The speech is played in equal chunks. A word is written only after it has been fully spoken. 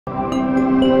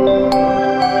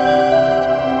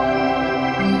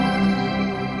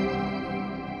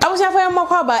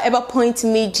Eba point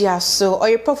media so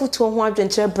Oyerepa Afutuo ho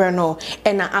adwenche brno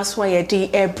na aswa ye di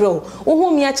ebro wo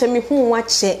mi ache me hu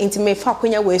wache inti me fa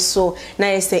kwanya we so na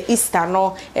ye say Easter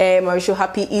no ma wish you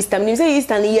happy Easter me say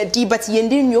Easter ni ye di but ye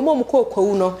ndi nyomo mo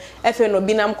kokwawu no efe no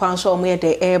binam kwanso mo ye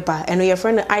de eba eno ye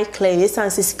friend I clear ye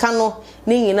sanse sika no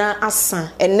ni nyina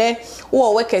asa ene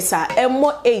wo wekesa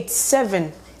emo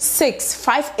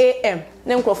 876 am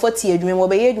nem crofort ye adwuma mo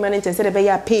be ye adwuma ne ntense de be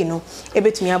ya pay no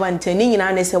ebetumi aba nten ni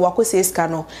nyina na se wakose ska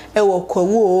no e wo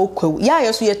kwawu ya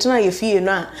yeso ye tena ye fie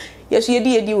no a yeso ye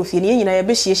di wo fie ne nyina ye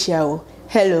be hie o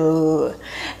hello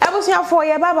abusuafo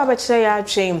ye baba be kire ya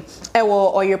atwen e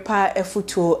wo Oyerepa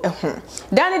Afutuo ho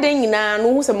dane de nyina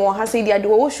no hu se mo ha se di ade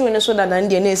wo show ne so dada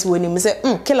ndie na esi wonim se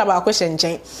killer ba ko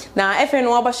hyenchen na efe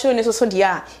no aba show ne so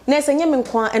dia na se nyem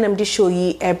nkwa enam di show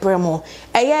yi ebremo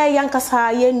eye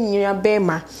yankasa ye nua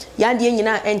bema ya de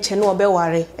nyina enche no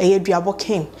obeware eye duabo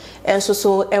ken enso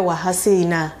so e wa ha se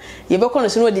na ye be kono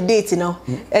so no the date no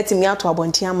etimi ato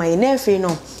abonti ama ye na efe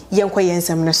no ye nkwa ye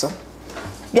nsam ne so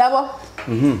Duabo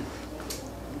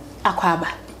akwaba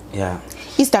yeah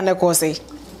Easter na ko say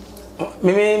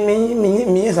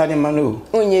me yes ade mano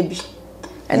onye bi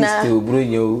na Easter obro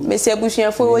nyo me se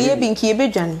abusuafo oye bi nki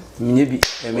ebedwan me bi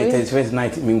me 31st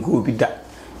night me nko bi da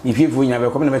ifiefu nya be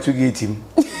ko me na meto gate im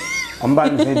omba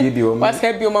me se bi o was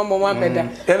help you mama mama beda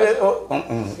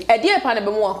e die pa na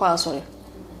be mu akwa asore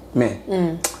me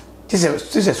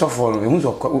tise so for me hu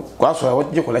so kwa asore wo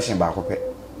je collection ba ko pe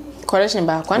correction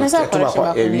ba kwa na sa correction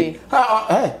ba ko bi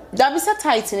da bi sa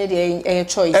tight ne de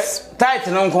choice tight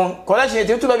no nko collection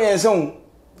te to ba mi ensen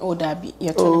o da bi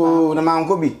ye to ba na man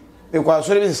ko bi e kwa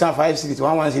so le bi 560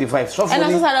 1165 so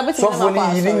for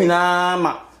ni ni nyina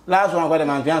ma last one kwa de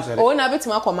man pian so o na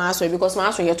betima akoma aso because ma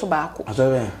aso ye to ba ko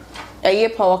aso be eye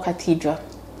power cathedral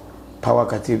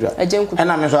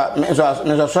and I'm so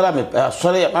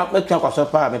ya me twa kwa so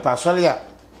pa me pa so ya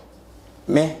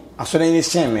me asore ni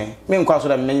sen me nkwa so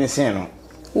da me ni sen no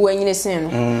wo anyine sen no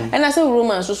and I say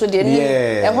romance so de ni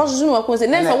e ho so no ko se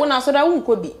na so wo na so da wo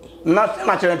nko bi na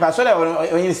ma chere pa so da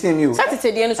onye sen mi o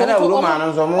satete de no so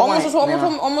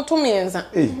omo to me enza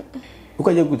o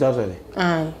ka je guta so le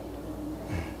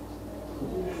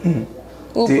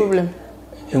no problem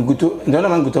nguto ndona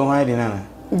man nguto ho ide na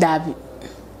dabi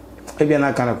ebia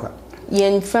na kana kwa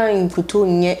yen fan nguto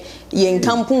nye yen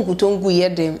kampu nguto ngu ye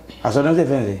dem aso na se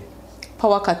fenze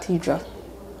Power Cathedral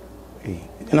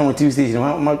na mo TV station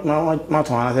ma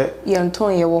to ana se yen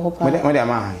ton ye wo ho pa mo de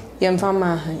ama yen fa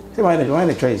ma han se why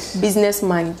the choice business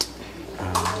mind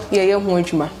ye ho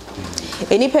adwuma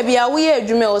enipa bia wo ye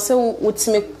adwuma o se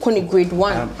wotime ko ni grade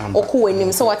 1 okọ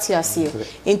wanim se wate ase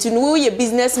enti no wo ye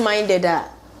business minded a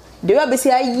de wa be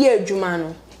se aye adwuma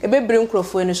no ebebre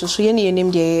nkrofo ni so ye ne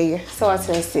yenim de ye se wate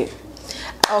ase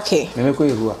okay me ko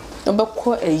yehu a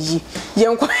obekọ eyi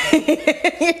yenkọ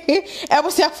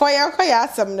ebusia for yenkọ ya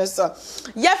asem no so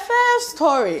your first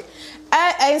story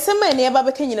ensema ne eba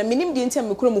beka nyina minim de ntem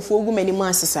mikromufo ogu manimu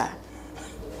asesa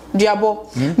Duabo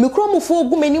mikromufo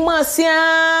ogu manimu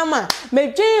asiama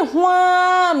medwen ho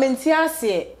a menti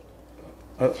ase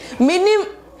minim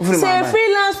say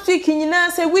freelance week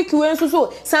nyina say week we nso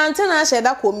so santana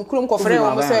sheda ko mikrom kofre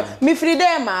wo so mi free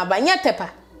dem aba nya tepa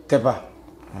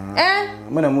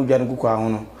mana mudwa no kuko aho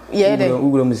no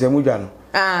uguro mu se mudwa no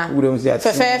uguro mu se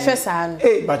fe sa no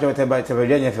ba cho tepa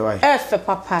nya fe wa fe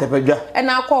papa tepa dwa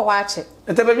na akọ ho ache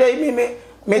tepa dwa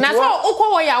me na so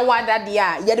ukọ wo ya wada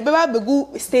dia ye de beba begu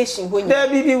station ho nya da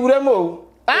bi wuremo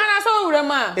na so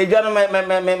wurema edwa no me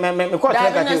ko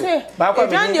tere ka che ba ko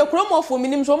edwa de kromofo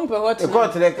minim so mpe hot ko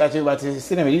tere ka che ba te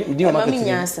sine me di o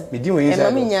market me di o yin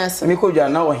me ko dwa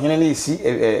na wo hene na esi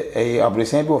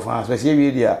abresan bi o fa so se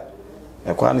wie dia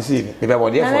kwa ni si be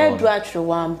body for na do atwe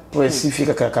wam we si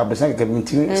fika kaka abresan kaka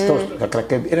minti stores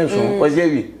kaka ene so wo se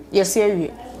wie yes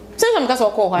wie se jam ka so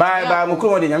ko ho ba mo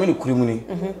kuro mo de nyame ni kuri mu ni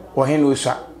wo hene o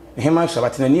sha hema sha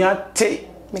batina ni ate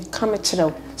me kama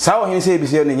chiraw sa wo hene se bi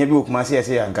se ne nya bi okuma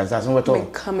se ya ankansa so weto me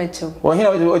kama chiraw wo hene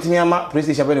o timi ama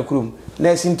prestige ba ne kurum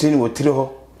na sin train wo tire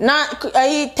ho na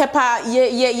ai tepa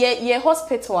ye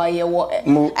hospital ye wo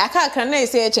aka na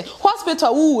say eche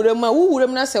hospital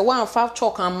wuwurem na say one five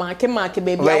chalk and mark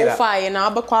baby wo fa ye na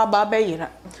abekwa aba bayira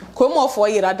ko mo fo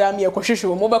yira dam ye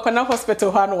kohwehwe mo bekwa na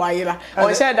hospital ha no wa yira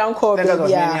o she dan ko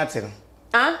baby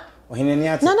ah o hene ni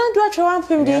ate na do atwe wan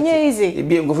pem de nya easy e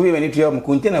bi ngofo bi mani tuya mo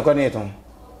container kwa na eton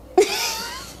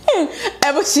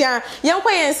ebusia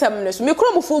yankwa yensam no so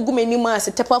mikromofo ogu manimu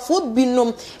ase tepafo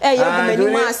binom ye ogu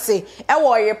manimu ase e wo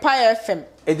Oyerepa FM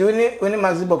eduni oni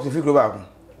maxi box fi kro ba ko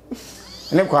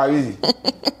ne kwa wizi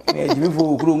ne jibi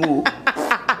fo okro mu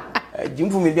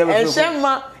jimfu me bia be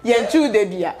Eshema ye chu de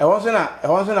bia e won so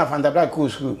na Fanta Black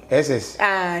school SS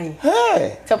ai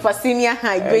hey so for senior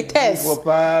high greatest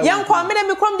yan kwa me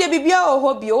me krom de bibia o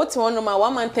ho bi o te wono ma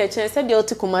one man tech say de o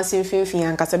te Kumasi mfimfin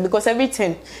ankasa because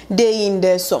everything dey in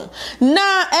there some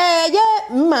na ye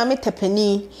mma me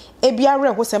tepani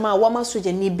ebiare ho sema wama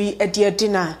soje ni bi ade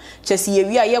na chese ye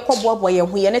wi a ye kwoboabo ye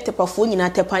ho ye ne tepafo nyina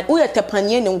tepan wo ye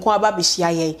tepanye ne nko aba be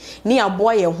hia ye ni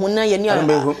aboa ye ho na ye ni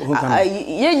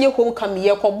ye nye ho kam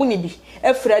ye kwobo ni bi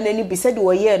efra na ni bi se de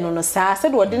wo ye no no saa se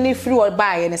de wo de ne firi wo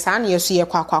ba ye ne saa na ye so ye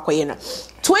kwakwa ye no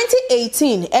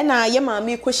 2018 ena ye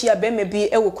maami kwhia bema bi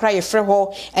ewo kra ye frɛ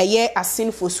ho eye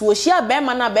asinfo so hia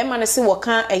bema na se wo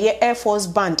kan eye Air Force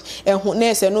Band ehu na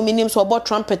ese no minim so obo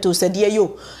trumpet o sade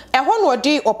yo eho no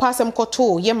de opasem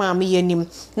koto ye maami yenim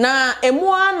na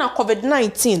emua na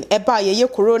COVID-19 eba ye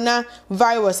corona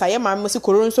virus aye maami se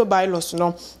corona so virus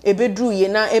no ebedru ye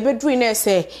na ebedru na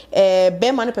ese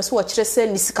bema no pese wo kire se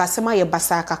ni sikasema ye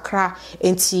basa kakra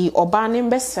enti oba ne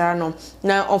mbesra no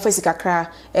na onfesi kakra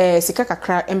sika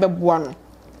kakra embeboa no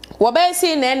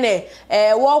wobesi nene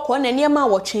wo ko na niema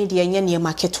wo twen de enye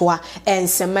niema ketoa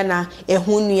enseme na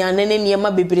ehunua nene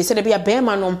niema bebere se de bia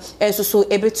bema no ensoso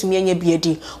ebetumi enye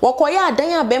biedi wo ko ya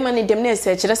adan a bema ne dem na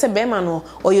ese kire se bema no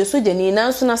oyoso jeni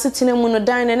nanso na setene mu no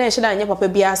dan ne na ehye da anye papa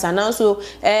bia asa nanso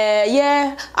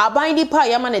ye aban di pa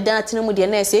ya ma ne dan atene mu de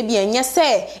na ese bia enye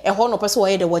se eho no pese wo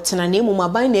ye de wotena na emu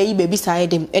aban na yi bebi sa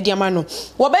edem ediama no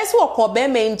wobesi wo ko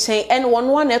bema nchen en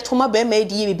wono na etoma bema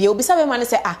edi bibia obisa bema ne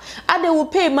se ade wo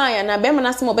pay ya na bema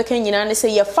na simo beka nyina ne se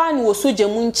ye fa ni wo soje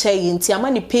mu nche nti ama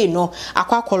ni pay no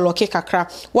akwa koloke kakra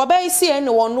wo ba isi ene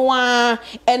wono a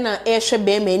ena ehwe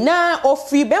bema na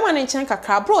ofi bema ne nchen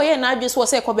kakra bro ye na adwese wo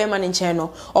se ekọ bema ne nchen no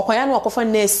okwaya no akofa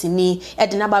nurse ni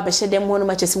ede na ba be hye dem hono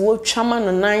ma chese wo twama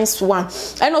no nice one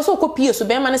ena so kopie so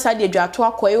bema ne sa de adwato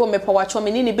akoye wo mepa wacho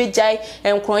me ni bejai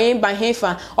enkroyen ba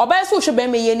hefa oba ese wo hwe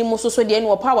bema ye ni mo so so de ne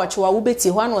wo pa wacho wa wo beti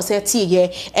ho na wo se tie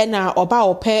ye ena oba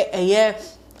ope eye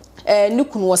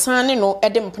nukunu wasane no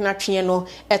ede mpena twen no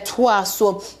etoa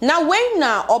so na when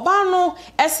na oba no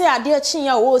ese ade akyin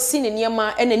ya wo si ne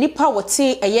niema ene nipa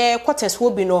wote eye quarters wo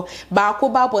bi no ba ko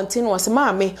ba bonten wo se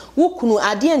maame wukunu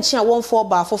ade ankyin a wonfo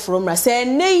ba afoforo mra se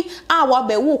nei a wa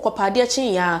ba wu kopa ade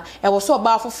akyin ya e wo so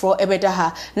ba afoforo ebeda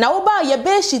ha na wo ba ye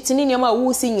be shitini niema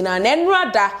wo si nyina na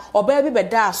enrada oba bi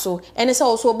beda so ene se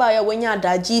wo so ba ya wanya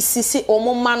adaji sisi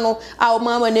omoma no a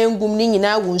omama na ngum ni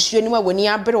nyina wo nsuo ni ma woni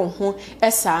abere ho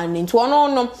esa nti ono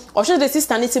no ohwe the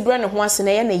sister ni tibre ne ho ase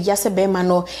na ye na yase bema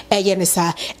no eye ne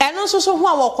sa eno so so ho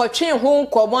a wokotwe ho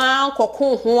nkoma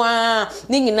nkoko ho a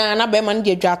ni nyina na bema no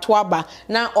de adwato aba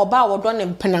na oba wodo ne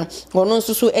mpena ono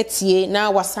so so etie na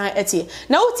wasan etie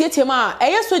na otietie ma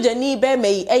eye soja ni bema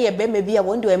yi eye bema bi a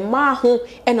wonde e ma ho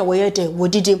ena wo ye de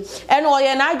wodidi eno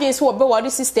ye na adwen se wo be wo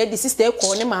sister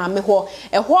ko ne maame ho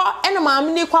eho ena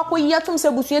maame ni kwakọ yatum se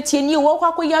busu etie ni wo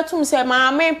kwakọ yatum se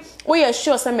maame wo ye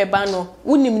sure se meba no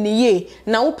wonim ni ye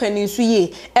na wo pani nso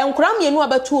ye enkram ye no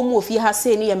abatu mu ofi ha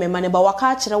se ni ye mema ne ba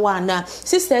waka kire wa na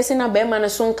sister se na be ma ne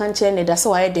so nka nche ne da se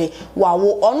wa ye de wa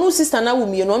wo onu sister na wo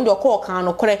mie no ndo ko kan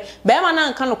no kore be ma na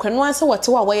nka no kore no anse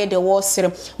wote wa ye de wo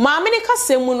sere maame ne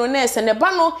kase mu no na ese ne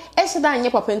ba no e hye da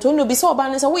anye papa nto no bi se oba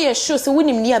ne se wo ye sure se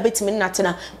wonim ni abetimi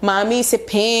natena maame se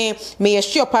pe me ye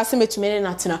sure pa se metumi ne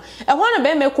natena e ho na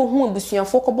be ma ko hu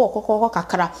abusuafo ko bo kokoko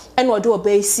kakra e no de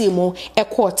oba esi mu e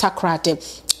ko takrade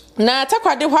na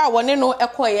takrade ho a wone no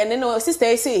ekoye ne no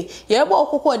sister say ye bo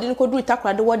okoko de ko du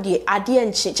takrade wo de ade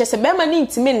enche chese be ma ni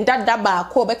ntimi ndada ba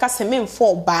ko be ka semen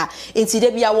fo ba enti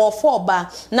de bia wo fo ba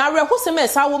na reho seme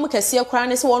sa wo mu kase akra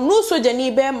ne se wo no soja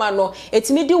ni be ma no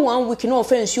etimi di 1 week no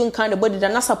offense you kan de body da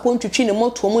na support twitwi ne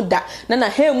moto mu da na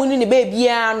he mu ni be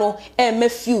bia no e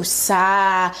mafiu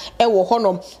sa e wo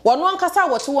honom wono ankasa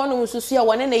wote wono mususu ya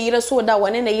wone na yire so da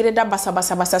wone na yire da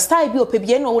basa style bi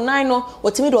opebie no nine no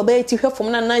otimi do be ti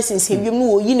hwefom na nine since him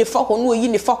no yi ne fa ho no yi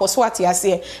ne fa ho so ate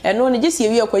ase eno ne gese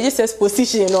wi akwa Jesus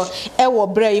position no e wo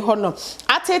brai ho no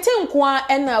atete nko a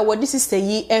ena wo di sister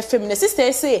yi fm ne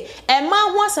sister say e ma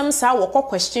ho asem sa wo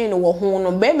question no wo ho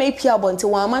no be ma ipia bonte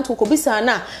wa ma to ko bisa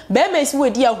na be ma si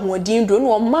wodi ahoodin do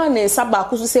no ma ne saba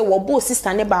ko so say wo bo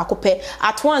sister ne ba ko pe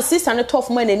at once sister ne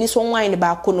tof ma nani so wan ne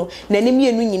ba ko no nani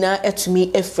mienu nyina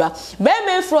etumi afra be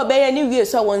ma afra be ya ne wie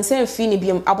so won sen fi ne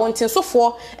biem abonten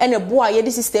sofo ene bo a ye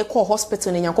di sister call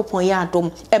hospital ne yakopon ya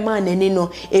adom e ma nani no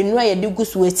enu a ye di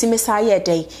gusu etime sa ye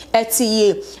dai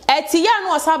etiye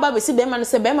no asaba be si be ma no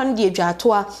se be ma no di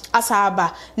adwato a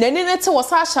asaba nani ne te wo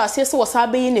sa hyase se wo sa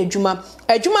be yi na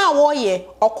adwuma a wo ye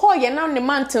okoye na ne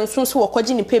manten so so wo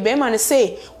kwaji ni pe be ma no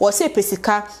se wo se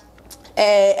pesika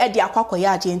di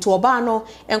akwakoya ade nti oba no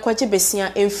enkwaje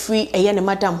besia emfiri eye ne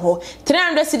madam ho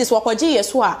 300 cedis wakwaje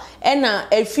yeso a na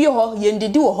efie ho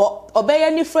yendidi wo ho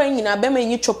obeye ni friend nyina be ma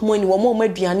nyi chop money wo mo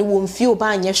maduane wo mfie oba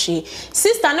anye hwe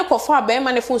sister ne kofa be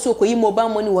ma ne fo so koyi mobile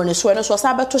money wo ne so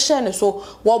sa beto share ne so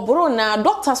wo bro na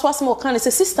doctor so asem o kan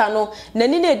se sister no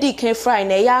nani na edi kan fry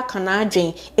na ya kana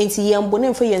adwen enti yembo ne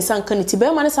mfa yensan kan ti be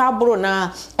ma ne sa bro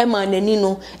na e ma nani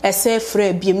no ese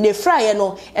fra biem ne fry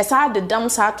no esa adedam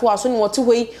sa to aso ne wote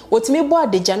hoi wotimi bo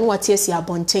adegya no wate asi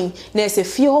abonten na ese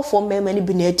fie ho fo me ma ne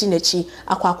bi na edi na chi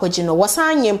akwakwaje no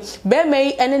wasanyem be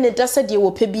mai ene ne dasa de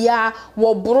wo pebia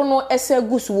wo bro no ese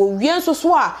gusu wo wien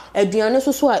so a aduane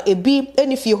so a ebi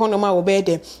eni fie ho no ma wo be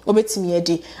de obetimi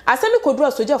edi asemi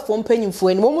koduro soja fo mpanyimfo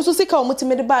eni wo muso sika wo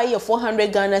mutimi de ba ye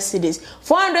 400 Ghana cedis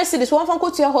 400 cedis won fan ko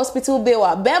to hospital bill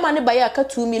wa be ma ne ba ye aka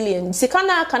 2 million sika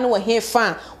na aka ne wo he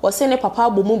fa wo se ne papa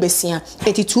bomu besia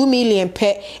 82 million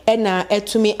pe na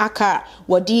etumi aka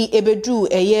wodi ebedu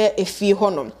eye efie ho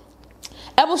no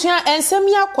Ebusia ensem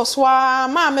ya koswa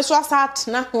ma me so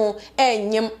asatena ho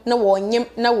enyem na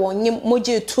wonyem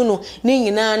moje tu no ne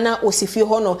nyina na osifie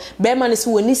ho no be ma ne se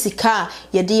woni sika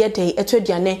ye de yedai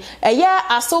etwaduane eya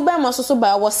aso be ma so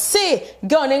ba wo se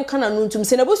girl ne nka na nuntum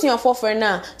se na ebusia fofere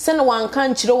na se na wanka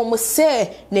nkire wo mo se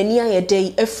nani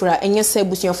ayedai afra enye se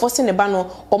ebusia fo se ne ba no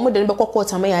o mo de ne be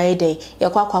kokota ma ya yedai ye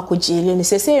kwakwa kojele ne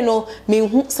se no me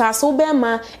hu sa aso be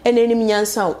ma enenim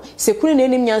nyansa se kunu ne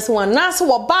enim nyansa wa na se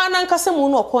wo ba na nka se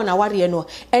no ko na ware no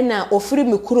na ofiri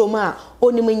mikurom a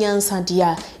onim nyansa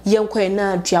dia yenkwe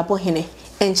na Duabo hene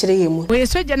enkyere yemu we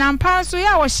soja na mpa so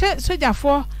ya wo hye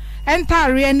sojafo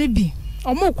entare no bi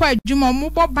omo kwa adwuma omo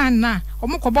boban na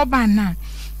omo ko boban na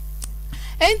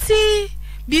enti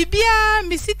bibia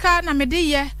misika na mede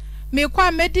ye me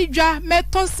kwa medi dwa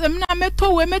meto sem na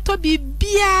meto we meto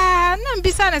bibia na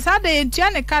mbisa na sada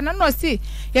entua ne ka na no si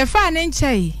ye fa ne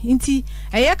nchai enti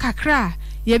eye kakra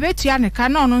ye betua ne ka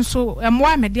na ono nso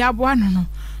emwa me de aboa no no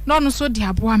ono nso de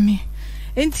aboa me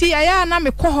enti aya na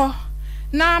me koho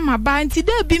na maba enti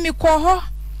de bi me koho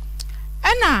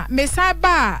ena me sa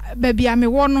ba babia me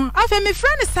wo no afa me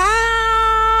friend sa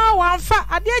wanfa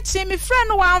ade achi me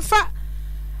friend wanfa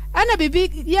ena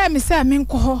bibi ye me sa me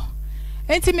koho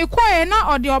enti me koe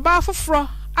na ode oba foforo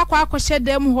akwa akohye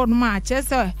dam ho no ma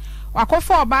chese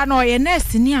wakofa oba na oye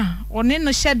nurse ni a one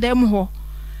no hye dam ho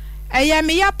eya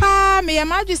me ya pa me ya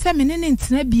maju se me ne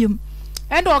ntina biem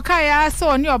endo oka ya se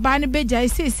oni oba ne beja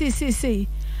si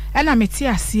ena me ti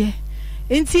ase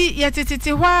enti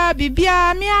yetetete hwa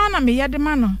bibia me ana me yede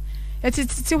ma no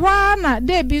yetetete hwa na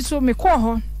de bi so me kɔ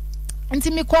ho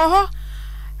enti me kɔ ho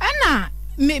ena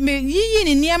me yiyi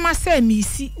ni niema se me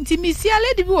isi enti me isi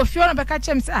ale de bi wo fio no beka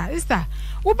chem se sister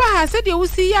wo ba ha se de wo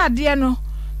si ya de no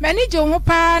mani je ho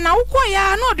pa na wo kɔ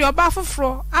ya na de oba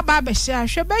foforo aba be hye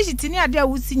ahwe ba jitini ade a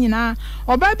wo si nyina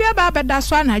oba bi aba beda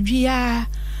so anadwi ya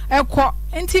ekɔ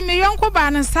enti me yonko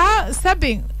ba na sa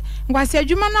sebe ngwase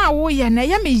adwuma na wo ye na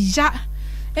ye me ya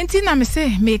enti na me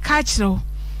se me ka kire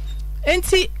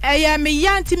enti eya me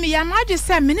ya enti me ya ma de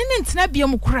se me ne ntina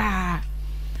biem kura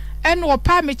eno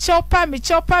opa me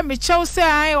chew se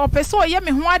ai opeso ye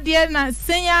me ho ade na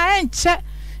senya enche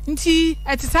nti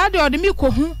etisa de ode mi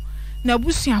ko hu na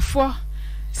busuafo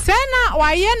se na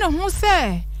waye ne ho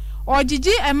se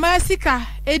ojiji emasika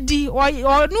edi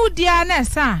onu dia na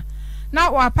esa na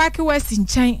wa paki wasi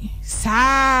nchan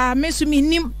sa mesu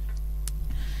minim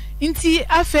nti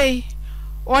afei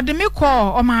ode me ko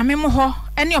o maame mo ho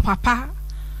ene o papa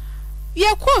ye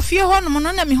ko fie ho no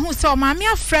no na me hu se o maame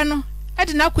afre no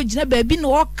ede na akogina baabi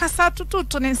no o kasa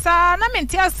tututu ne sa na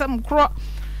menti asam kro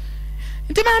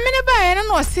nti maame ne ba ye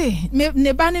no se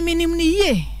ne ba ne minim ni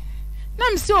ye na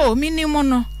mse o minim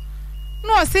no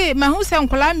no se ma hu se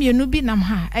nkola mienu bi nam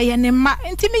ha eye ne ma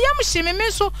nti me yam hye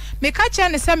me so me ka cha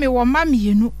ne se me wo ma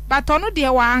mienu bato no de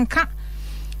wa anka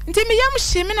nti me yam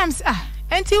hye me nam se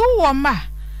enti wo ma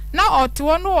na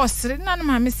oto no osere na no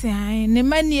ma me se ai ne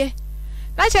manie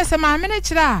na che se ma me ne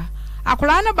kira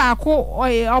akola no ba ko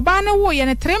oba ne wo ye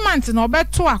ne 3 months no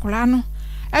obeto akola no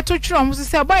eto twiro mo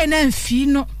se boy na mfi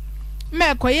no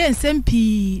me koye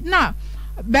nsempi na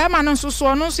be ma no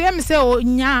so no so ye me se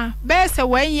onya be se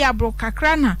wan ye abro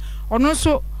kakra na ono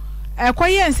so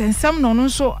koye nsensem no no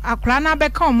so akola na be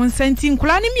ka omo nsanti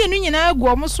nkola ne mienu nyina agu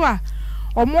omo so a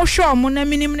omo hwe omo na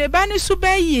minim ne ba ne so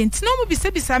ba yi nti no mo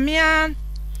bisa mea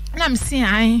na msi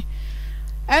ai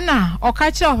ena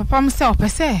okachi papa mse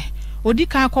opese odi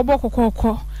kan kobo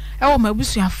kokoko e wo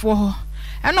mabusuafo ho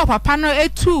ena papa no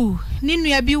etu ni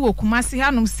nua bi wo kumase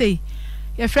hanom sei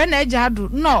ye frɛ na agya ado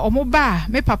no omo ba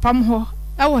me papa m ho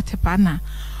e wo tepa na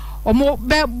omo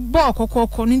be bo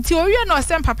kokoko nti owie na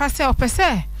osem papa se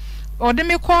opese ode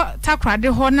me kɔ takrade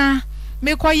ho na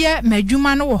me koye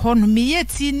madwuma no wo ho no me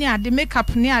yeti ni ade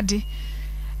makeup ni ade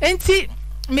enti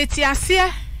meti ase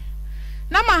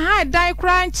na ma ha dai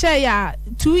kra nche ya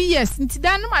 2 years nti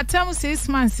dan no matam 6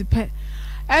 months pe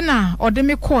ena ode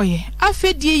me koye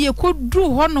afedie ye kodru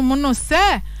ho no mo no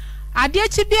se ade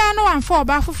achi bia no anfa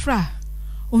oba fofra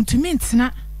ontumi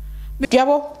ntena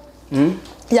Duabo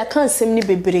ya kan sem ni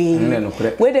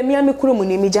bebre we de mia me kuro mu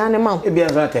ni mi jane ma e bia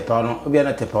na tepa no bia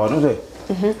na tepa no so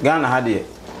Ghana ha de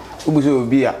ubuso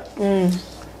obi a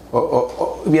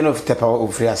bia no tepa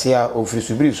ofri ase a ofri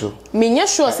subiri so me nya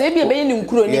sure se bia be ni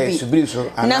nkuro ni bi subiri so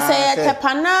na se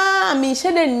tepa na me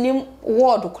hye nim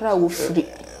word kra wo fri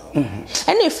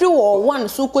ene free wo 1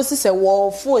 so kosi se wo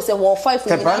 4 se wo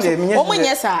 5 o mo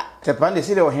nya sa tepa de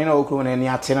sile wo hena okuro na ni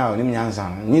atena o nim nyansa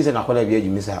ni se na kola bia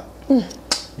adwumisa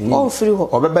o free ho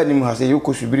obeba nim ha se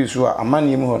yoko subiri so a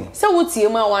amani mu ho no se wotie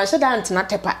mu a wan hye da ntena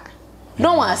tepa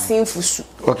don wa asenfu su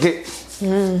okay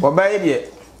oba ye de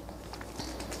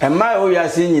emma o ya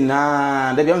se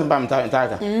nyina da bia mba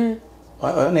mtaka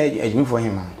o na adwumi fo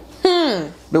hima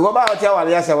be go ba o tia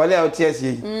wale ya se wale o tia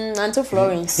si Auntie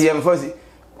Florence yem fosi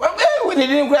we ni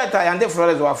din kwa ta Auntie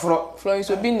Florence wa fro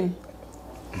Florence obinim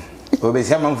o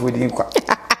se man fo din kwa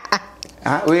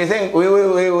we say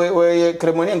we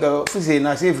kremoni nga fusi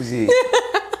na se fusi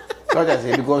what I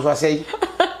say because I say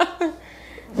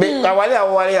be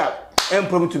wale ya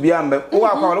emprom to be ambe o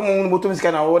akwa lo mu botum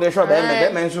sika na wo de show be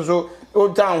me so o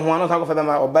down ho no ta ko fa be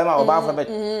ma oba fa be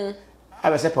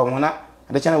abe se pom na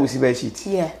de chana we see be sheet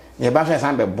ye ba fa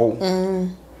san be bo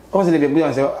o se de be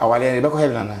on se awale be ko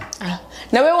heaven na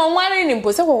na we won ware ni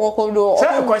mpo se ko do se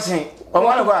ko sin o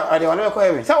wale ko ade wale ko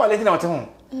heaven se wale ti na wote ho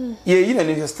ye yi na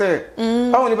ni sister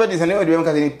awu ni be di sane o de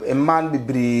ka ni e man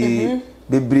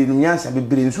bebre no nyansa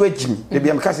bebre nso agimi de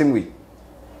bia me ka se mwe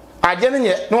ade ne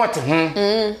nye no wote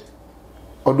ho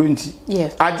odunti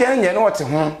aden nye no wote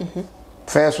ho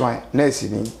first one na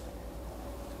asini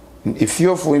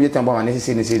ifiofo bi tambo ma na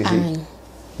sisi ni sisi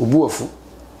obuofu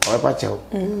o pa chewo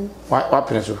wa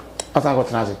preso atan ko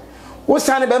tnaze wo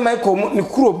sane be mai ko ni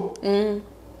kurom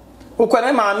wo kwa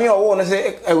na ma mi owo no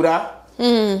se ewura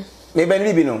me be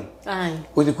ni bi no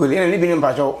wo ti ko ni bi ni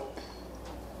mpa cho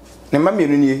ne ma mi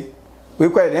ni we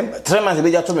kwa dem 3 months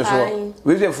be ja to me so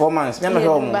we say 4 months me ma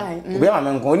so mo be ma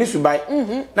me nko oni subai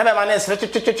na be ma na sre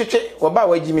chichichichi wo ba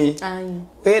wajimi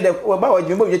de wo ba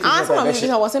wajimi bo je chichi asma me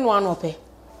bisa wo se no anu ope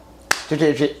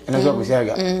chichichi na so ko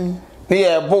siaga ni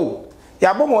ye bo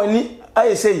ya bo mo ni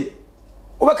aye sei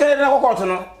wo be kere na kokoto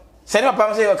no se ni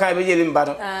papa se wo kan be je limba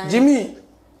no jimi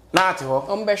na ate ho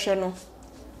o mbe hwe no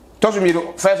to so mi do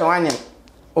first one anyem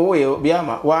o ye bia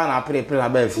ma wa na pre na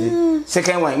ba fi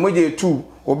second one mo je 2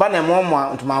 oba na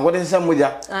momo ntuma ngode se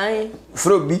moja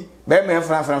fro bi be me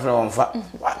fra wonfa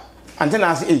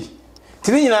antena as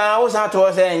tini nyina wo sa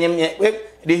to se enyem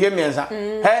de hwe miensa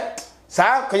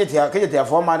sa kajetia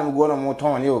fo ma na go no mo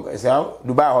ton ne o sa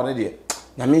Dubai ho ne de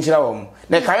na mi nchira wo mo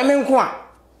na ka me nko a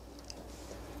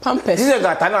pampers dise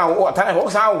ga tana wo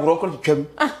sa wuro ko twam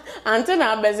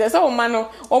antena abeze so ma no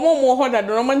omo ho da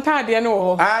do mo ntade ne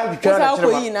wo ho sa ko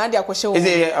yi na ade akohye wo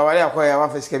eze awale akoya wa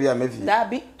fesika bi amefi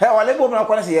dabi wale bo na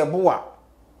kwana se ye boa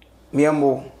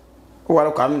miembo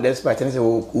wale kam despite ne se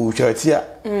wo church a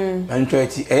an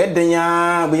church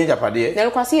denya bunya japade na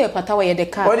kwase ye pata wo ye de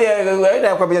ka o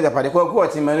de kwa bunya japade ko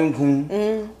ti mani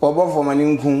nkun obofo mani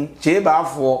nkun che ba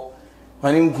afo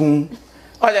mani nkun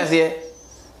o ja se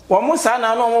wo mo sa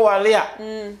na no mo wale a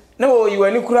na wo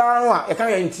yiwani kura no a e kan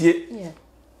ya ntie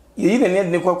ye yi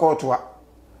ne ko to a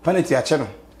penalty a che no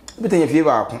bitanya fie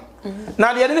ba ako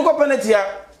na de ne ko penalty a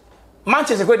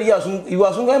Manchester ko di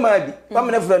yasun ga ma bi ba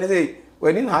me na fura ne say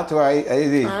we ni na to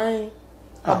ai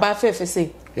oba fefe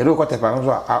say ye ro ko te pa so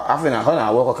afina ho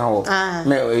na wo ko kan wo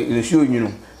me le show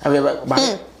nyunu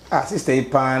ba sister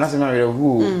ipa na se ma re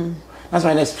hu na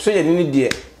se ma so je ni die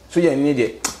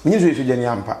minyi so je ni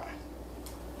ampa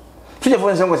so je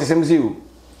fo nse ngo sesem si o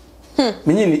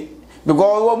minyi ni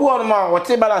because wo bu on ma wo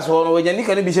te balance wo no we je ni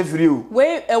kan bi she free o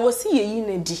we e wo si ye yi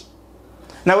na di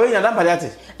na we nya dampare ate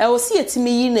e wo si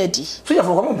etimi yi na di soja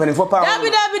fo ko mo panifo pa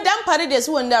dabi dampare de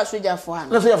so wonda soja fo ha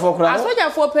na soja fo kra soja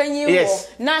fo panyi wo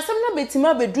na asem na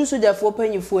betima bedu soja fo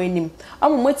panyi fo anim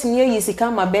amomotimi ayi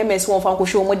sika ma be mes won fa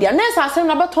nkohwe mo dia na sa asem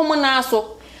na beto mo na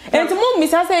so enti mo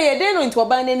misa se ye de no nti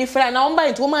oba na ni fra na on ba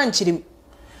nti o ma nchirim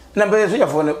na be soja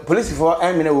fo police fo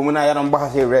amina wo mu na ya no mba ha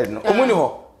se red no o mu ni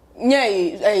ho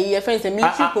your friends and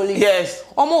military police. Yes.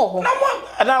 Omo.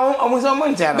 Na almost a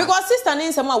month. Because sister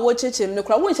name sama watch him no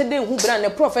kra won she dey hu bra na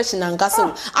professional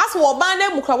nkasa. As wo ban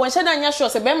dem kra won she da nya sure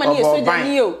say be ma na soja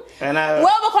ni o. We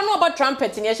be ko no about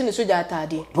trumpet ni she soja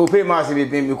atade. Po pay ma se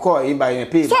be me call in by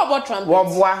pay. So about trumpet. Wo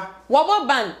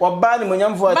ban. Wo ban ni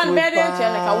monyamfo atu. Ban be dey che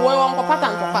na ka wo won ko pata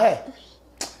ntopa.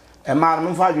 E ma no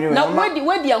mfa adwene. Na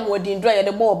wedi ahodin dro ye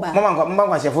de ball ba. Mama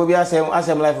kwa chefo bi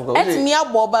asem life ko. Et mi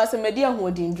abo ba se medi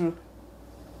ahodin dro.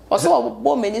 Oso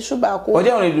bo mani so ba ko.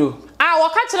 Odi on do.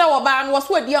 Waka kire wo ba no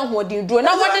so adi ahodin dro.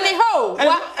 Na wode ne ho.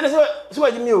 Ana so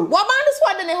wajimi o. Wo ba no so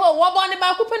wode ne ho. Wo bo ne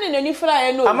ba ko pe ne nani fra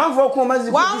e no. Amanfo ko mazi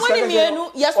ko. Wa woni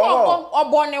mienu. Yes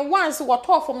obo ne once wo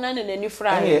to from na ne nani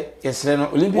fra e. Yes re no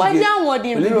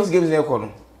Olympics games ne ko no.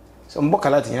 So mbo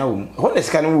kala tin ya wo. Ho ne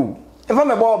sika no wo. Enfa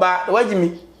me bo ba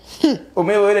wajimi. O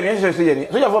me we le mi so je ni.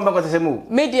 So ya fo mba ko tese mo.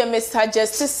 Media Mr.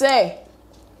 Justice say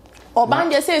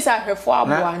Obanje say sa hwefo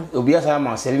aboa no. Obi asa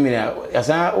ma 7 million.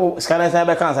 Asa o scanner sa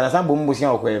be kan sa bom bo sia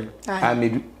okwem.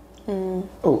 Amedu.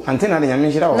 Oh, antena de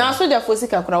nyame hira wo. Na so ja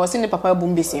fosika kura wo se ne papa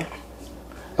bom besia.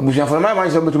 Abusia for my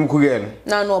man so betum kugel.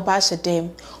 Na no ba hyedem.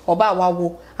 Oba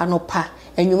wawo anopa.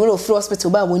 Enwumero free hospital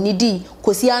ba woni di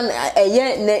kosi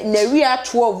eye na wi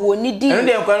atwo woni di.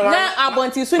 Na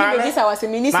abonti so ni be bisa wase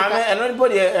minista. Mama eno ni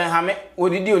podi hame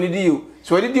onidi yo.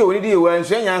 So onidi yo wan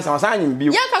so nyansa wasa anyim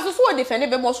bio. Ya ka so so defend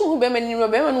be mo so hu be mani no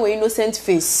be man no innocent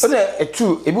face. O na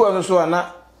etu ebi wo so na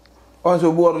on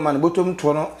so obu man botom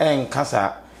to no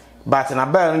enkasa. But na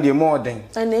ba no de more den.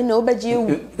 Ana na obaje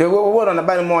ewu. Wo na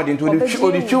ba no more den to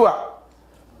odi twa.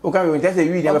 O ka we ntase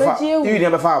wi ni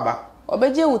be fa aba.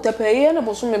 Obaje ewu tepaye na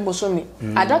bosomi.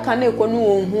 Adaka na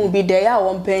ekonu onhu bi de ya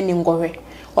wo mpa ni ngorwe.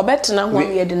 Obetena ho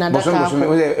ye de na adaka. Bosomi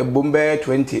o bombe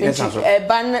 20 esa so.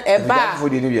 Eba.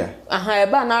 Aha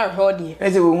eba na ahwe de.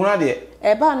 Ese wo hu ade.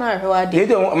 Eba na ahwe de.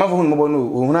 Ede amafo hu mo no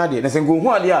wo hu ade. Na se ngo hu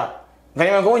ade a.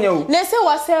 Ngani man ko nya wo. Na se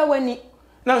wase wani.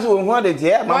 Na se wo hu ade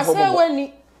tie amafo mo. Wase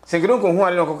wani. Sengiro ko hu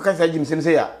ade no ko kasa jim sem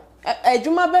se ya.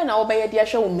 Ejuma be na obaye de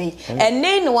ahwe wo me.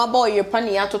 Enne ni wa ba Oyerepa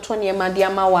ne atoto ne ma de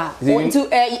ama wa. Ntu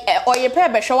Oyerepa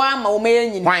be hwe wa ama wo me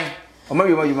nyini. Wan. O ma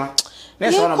bi ma juma.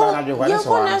 Ne so na ba na de kwa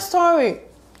ne so.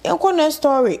 Yenko na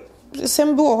story.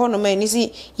 Sembi wo ho no ma ni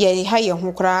si ye ha ye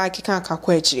ho kra keka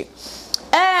akakwa akire.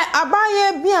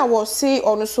 Abaye bi a wo se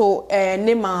ono so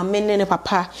ne maame ne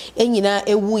papa enyina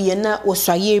ewu ye na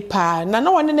oswaye pa na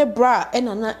wone ne bra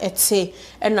na ete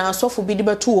na asofo bi de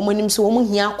beto wo manim se wo mu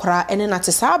hia akora na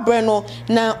te sa bre no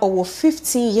na owo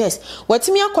 15 years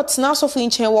watimi akotena asofo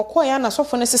nchen wo koya na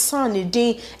asofo ne sesa ne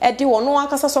din de wono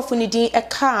akasa asofo ne din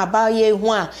ka abaye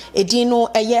hu a edin no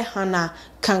eye hana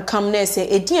kankam na ese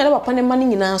edin ya papa ne mane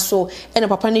nyina so na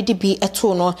papa ne di bi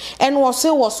eto no wo se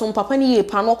wo so papa ne ye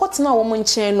pa no akotena wo mu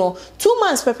nchen no 2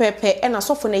 months pepepe na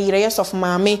asofo ne yire yesof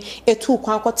maame etu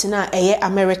kwa akotena eye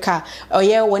America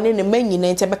oye wone ne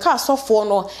manyina nte be ka asofo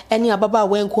no ene ababa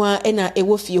wenko na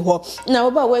ewo fie ho na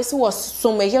ababa we se wo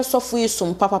so me yesofo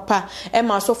yisum papa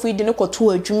ma asofo yi de ne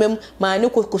koto adwumam ma ne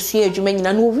kokosua adwuma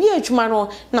nyina no wi adwuma no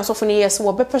na asofo ne yesi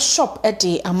wo bepe shop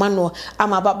de amano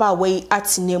ama ababa we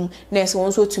atinem na ese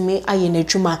so tumi aye na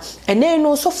adwuma ene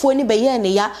no sofo ni be ye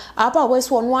ne ya aba we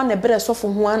se wono na bere sofo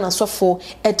ho na sofo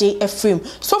de afrim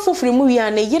sofo firi mu wi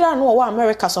na yira no wo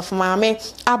America sofo maame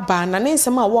aba na ne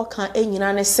nsema wo kan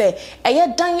enyina ne se eye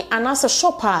dan anase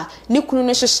shop a ne kunu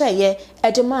no hyehye ye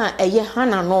edema eye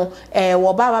hana no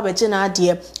wo baba beje na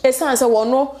ade esan se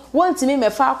wono wontimi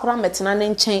mefa akora metena ne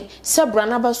nchen se bra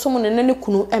na ba som ne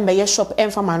kunu emeye shop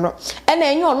emfama no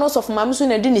ena enye ono sofo maame so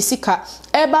na de ne sika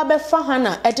eba be fa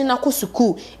hana ede na kosuku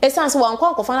esan se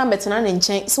wankwa akofana na metena ne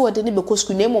nchen se wode ne be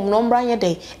kosuku na emom no mbra nye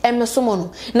de emesomo no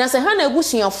na se hana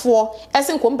abusuafo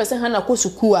esen kom pese hana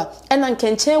kosuku a ena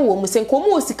nkenchen wo mu se kom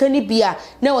osika ni bia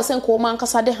na wo se kom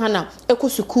ankasa de hana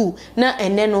ekosuku na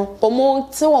ene no omo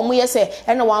te wo mu yese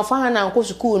ena wanfa hana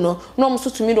kosuku no no mo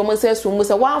sotumi do mo se so mu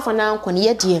se wanfa na anko ne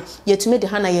ye yetumi de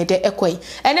hana ye de ekoi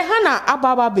ene hana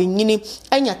ababa benyini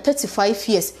enya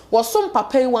 35 years wo som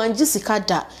papa yi wanji sika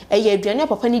da eye aduane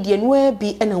papa ni de no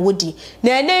bi ena wodi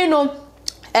na ene no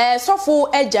sofo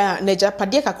eja neja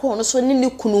pade kakro no so ne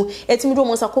kunu etimi do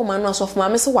mo sakoma no sofo ma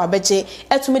me se wa beje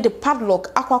etumi de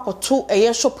padlock akwakoto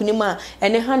eye shop ni ma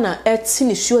ene hana eti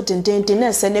ne suo dendenden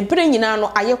na se ne bere nyina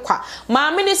no ayekwa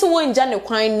ma me ne se wo nja ne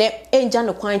kwan ne enja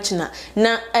ne kwan china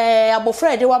na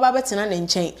abofra de wa ba betena ne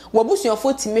nchen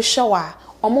wabusuafo timi hwewa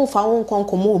omo fa won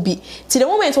konkomo obi ti the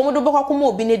moment omo do bekwakomo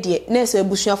obi ne de na se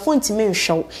abusuafo ntimi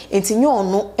nhwew enti nye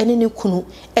ono ene ne kunu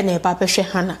ene ba behwe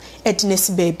hana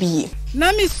edinesi baabi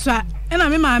na mi swa ena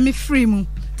me ma me free mu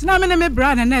ti na me ne me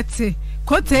bra na nete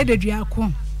ko te de duako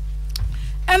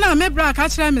ena me bra ka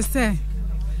kire me se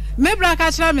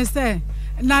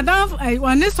na dan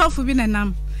one sofo bi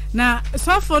nenam na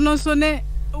sofo no so ne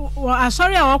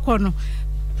asori a wokọ no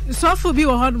sofo bi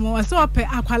wo hodmo wo se ope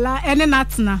akwala ene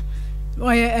natna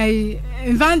oye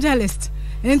evangelist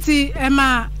enti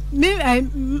ema me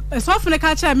sofo ne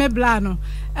ka cha me bla no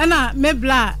ena me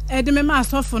bla e de me ma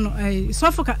sofo no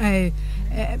sofo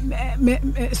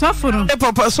sofo no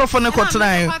papa sofo ne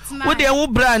kotran wo de wo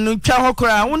bra no twa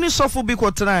hokora wo ni sofo bi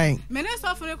kotran me ne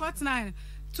sofo ne kotran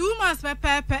 2 months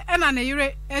pepe ena na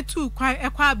yire etu kwa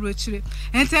ekwa abrochire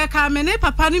ente ka me ne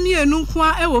papa no mienu nko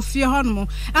a wo fie hono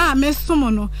me somo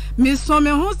no me so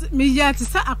me ho me ya te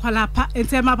sa akwalapa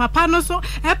ente ma papa no so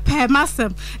epe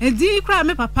masem edi kra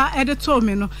me papa ede to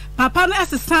me no papa no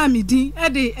esesa me din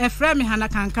ede efre me hana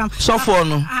kankam sofo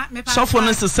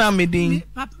no sesa me din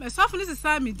sofo no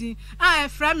sesa me din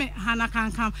efre me hana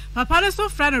kankam papa no so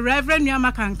friend reverend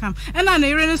nuama kankam ena na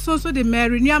yire no so de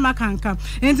Mary nuama kankam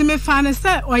ente me fa ne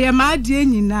se oye ma die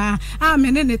nyina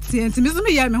me ne tie enti me so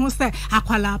me ya me ho se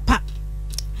akwala pa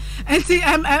enti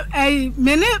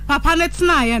me ne papa ne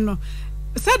tena ye no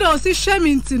se do si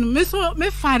hwemi enti no me so me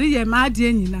fare ye ma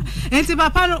die nyina enti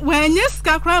papa no wenye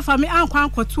ska kra fa me ankwa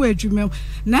ankoto adwuma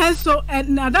na so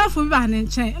na dafo bi ba ne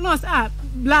nchen no se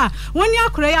bla woni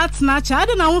akora ya tena cha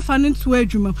ade na wo fa ne to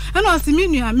adwuma na se me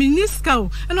nua me niska o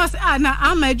na se na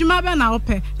ama adwuma be na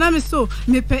ope na me so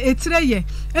me pe etire ye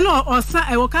na osa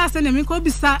e wo ka se na me ko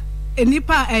bisa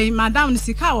enipa madam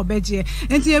sika obeje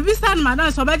enti ebisa na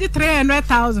madam so obeje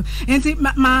 300,000 enti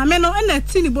ma me no na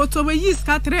tini boto we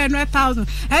yiska 300,000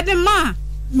 ede ma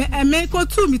me ko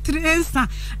tu mi 3 ensa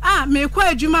me ko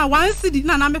adwuma 1 cedi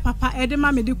na me papa ede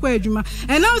ma me de ko adwuma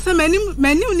na so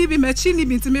manim ni bi machi ni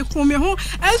bi enti me ko me ho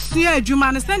asua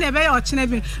adwuma no se na ebe ya ochene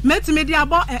bi metime de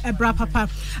abo ebra papa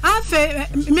afa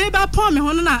me ba pon me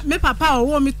ho no na me papa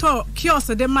owo mi to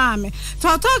kiosk de ma me to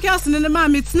kiosk ne ma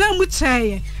me tina mu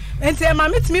cheye enti ma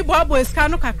metimi boabo eska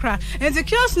no kakra enti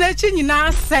kios na echi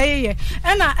nyina seye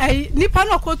na nipa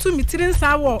no kotu mitiri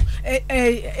nsa wo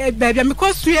bebia me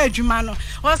kosu adwuma no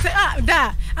o se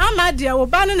da ama de wo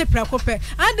ba no ne prekope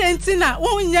adenti na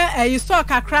wo nya so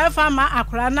kakra fa ma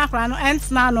akora no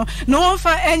entina no no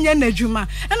fa enye nadwuma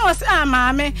na o se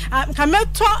maame ka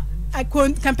meto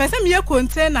kan pese me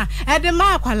container ede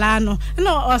ma akwala no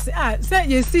o se say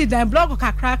you see dan blog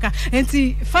kakraka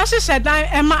enti fashion shedan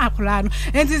e ma akwala no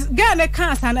enti ga ne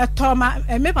cancer na toma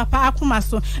me papa akoma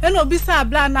so obi sa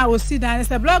bla na o si dan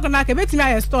se blog na ka betimi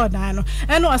aye store dan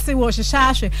no o se wo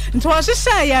hihahwe enti wo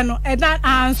hihah ye no edan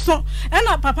anso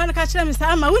papa no ka kire me say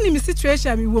woni me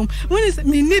situation me wom woni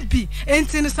me ni bi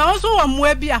enti no sa so wo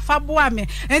moa bi afabo me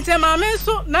enti ma me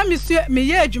so na me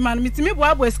ye adwuma no mitimi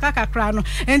boabo eska kakra no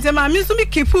enti ma so me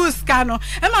kipus ka no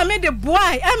ma me de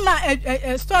boy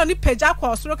ma store ni page kwa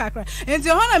osoro kakra enti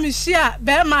ho na me hia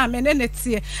be ma me ne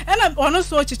netie na ono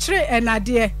so chichire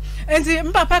enade enti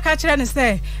mpapa ka kire ne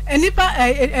se enipa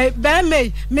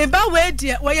be me ba we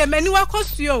die wo ye mani wa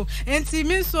kosuo enti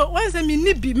me so wonse me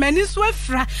ni bi mani so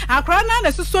afra akra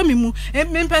na so me mu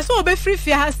me pese obe free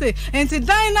fie ha se enti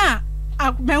dan na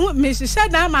me shisha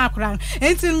da ma akra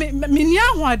enti me ni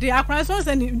ahode akra so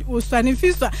se ni osani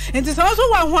fiso enti so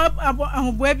wa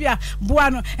ho boa bia boa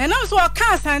no na so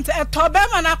ka sante to be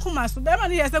ma na kuma so be ma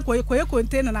ni yese koye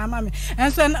container na ama me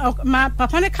enso ma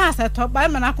papa ne ka sa to be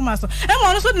ma na kuma so e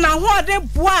mo no so na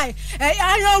hode boa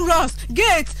iron rods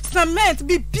gate cement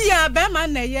bi bia be ma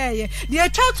na ye de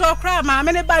twa to kra ma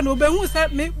me ne ba no be hu se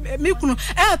me kunu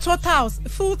totals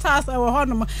full task e wo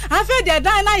hono afa de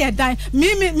dan na ye dan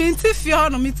me nti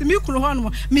no mitimi kunu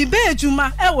hono mi be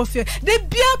adwuma e wo fie de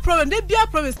bia problem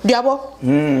Duabo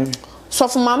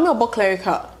sofu mama obo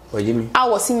clerical oyimi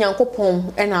wosi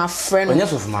nyankopon e na afre no onye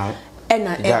sofu mama e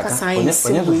na e ka science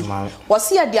onye sofu mama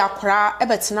wosi ya de akora e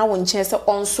betena wo nchen se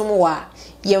onsom wa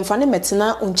ye mfa ne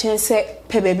metena nchen se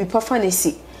pe baby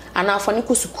pafanesi ana afane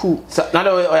ko school na de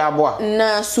oyabo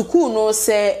na school no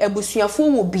se ebusuafo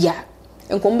wo bia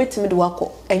enkom betimi de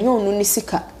wako enyo onu ni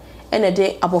sika ene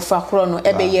de abofra kro no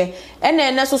ebeye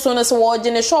ene so no se wo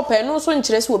gene shop e no so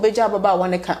nkire se wo beja baba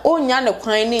waneka onya ne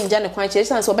kwan ne nja ne kwan kire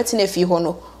se wo beti na fi ho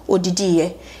no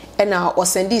odidiye ena o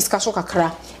sendi ska so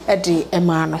kakra e de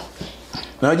ema no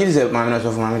na o gidi se mama na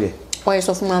so fu mama de o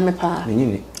so fu mama pa ni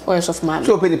ni o so fu mama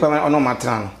so pe ni pa ono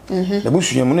matra no da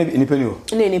busunya mu ni pa ni o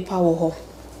ni pa wo ho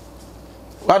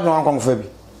wa do an kon fa bi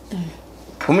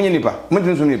o mu ni pa mu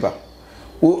tin so ni pa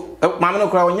o mama no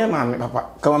kra wonya mama papa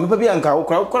ka mama pa bi anka o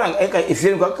kra ka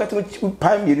efie ko ka tu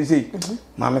pa mi ni sei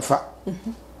mama fa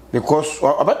because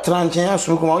about tranchen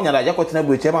aso ko wonya da jakoti na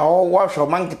buche ma o wa hwo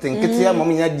marketing kiti ya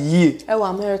mama nya die e wa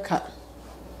America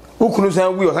ukunu sa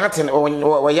wi o sakate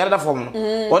o yara da fom no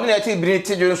o na ti bi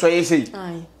ti jo so ye sei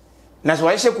na so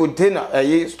wa hye container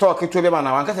store keto be ma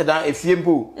na wanka se dan efie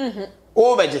mpo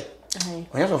o beje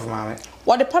onye so fuma me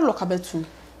what the padlock abetu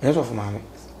onye so fuma me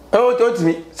o to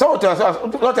timi so to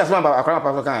lot as ma ba akra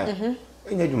pa kan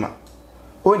enya djuma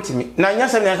o ntimi na nya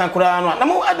se na kan kura no na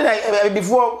mo ade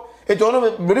before eto no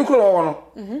buri kuro wo no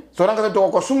so na ka to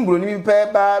ko sumburo ni pe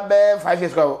ba be 5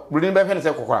 years ago buri ni be fe ne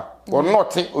se kokora o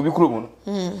not obi kuro mu no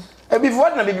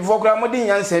before na before kura mo din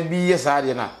yansa bi yes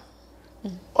ade na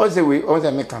o se we o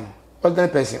se meka no other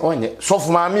person onye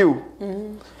sofu maami o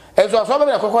ezo so be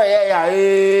na kokko ye ya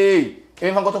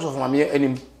e fa goto sofu maami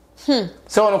anim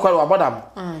se wono kwale wabodam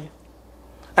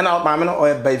ana maami no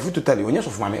o baifu totally onye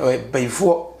sofu maami o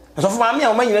baifu sofu maami a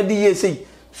o manyina di ye sei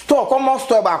store common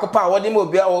store ba ko pa wo de mo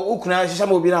bia o kuna hihya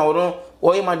mo bi na wo no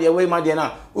wo yi ma de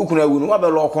na o kuna wu no wa be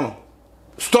lo ko no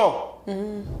store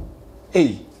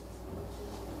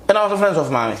and I was a friend of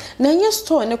mine. Nanya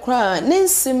store ne kra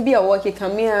nensim bia wo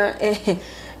kekamia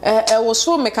wo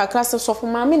so meka class of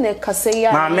mama ne kase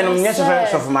ya mama no nya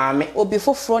so of mama obi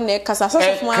foforo ne kasa so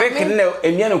of mama krek ne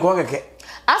emia no ko keke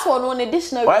afọ no ne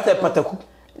dictionary wa ta pataku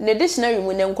ne dictionary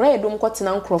mu ne nkra edom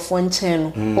kwotena nkrofo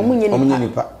nchen no omunye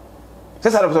nipa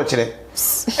se sara so kire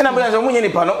ena bula so omunye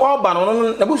nipa no oba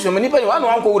no na busu nipa ni wa no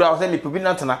anko wura so nipa bi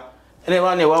na tena ene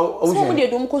wa ne wa so mu de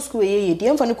dom ko school ye de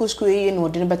emfa ne ko school ye no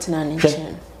de ne betena ne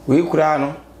nchen we kura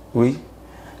no we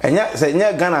enya se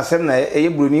nya Ghana sem na eye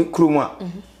broni krum a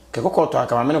ke kokoto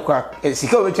akama me kura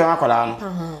sika obetua akola no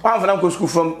wan fana ko school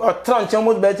from tranche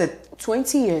almost better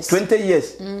 20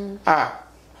 years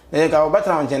ga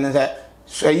obatra on chen se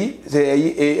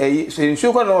ayi se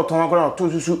nsu ko no ton ko to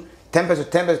susu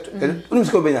 10% unu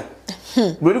sko benya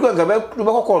broni ko ga be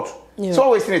kokoto so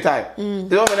always in time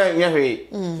they don't know nya hwe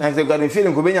na se ga ne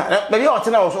feeling ko benya na be o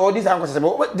tena o so this anko se be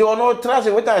they no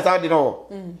trust with that how they know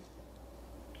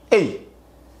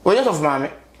onye so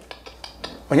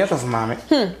fuma me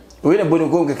we na bonu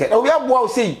go keke o ya boa o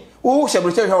sei o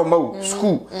shebro che hwa o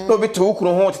school no be to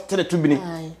ukuru ho tele tubini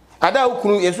ada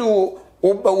ukuru yesu o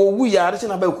wu ya re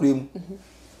na ba ukuru mu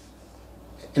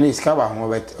ni iska ba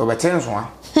ho o beten so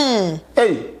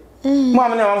mo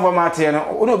amene wan fo ma te no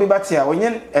o no bi bate a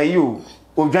onye ayo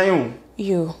o dwan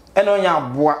yo e no nya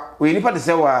aboa we nipa de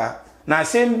se wa na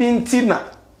asem bi ntina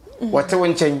wote wo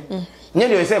nchen nye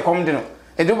de se kom de no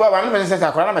edu baba me se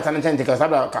akora na meta nchen tika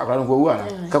sabla akora no wu ana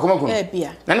ka koma kunu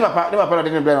na ni papa de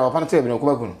ne bre na papa te bi no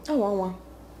koma kunu awanwa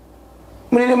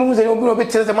mune ne mu se obi no be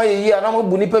tere se ma yi ana mo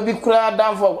bu nipa bi kura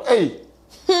dan fo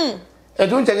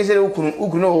edu nchen se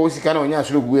ukunu no o sika na onya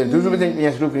asuro gu e du so be nya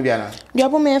asuro kunu bi ana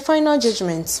Duabo me final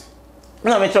judgment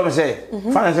na me tell me say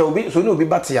fan say obi so no obi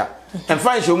batia and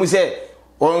fan show mu say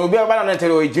obi aba na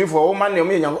tell o ejin for o man na o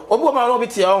me nyango obi o ma no obi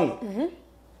tia o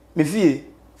me fie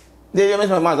de yo me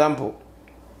ma example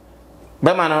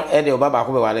ba ma no e de oba ba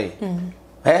ko be wale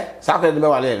sa ko de be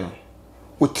wale no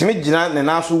otimi gina ne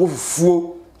na so wo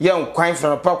fufuo ye nkwan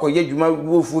fra pa ko ye djuma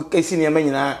wo fufuo kesi ne ma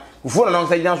nyina fufuo na no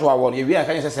sa gina so awo ye wi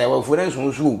aka se wo fufuo na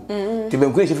so so ti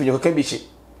ben ku che ka bi chi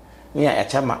ni ya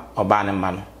chama oba ne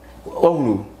ma no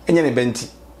ohuru enye ne benti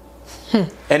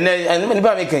ene me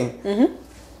ba me kan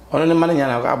ono ne ma ne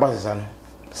nyana agbasesa no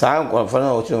sa nko fa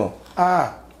na o chuo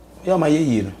yo ma ye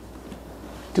yi no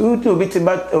tu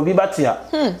obi batia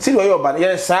si do yo ba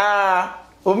ye sa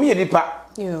o mi edipa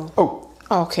yo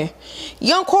okay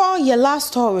yanko your last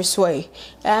story sway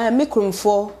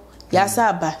mikrumfo yasa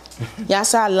aba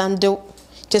yasa lando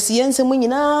just yense mu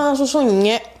nyina so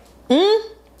nye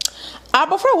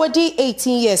abafra wadi 18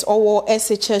 years owo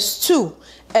SHS2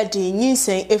 edi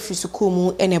nyinsen efisuku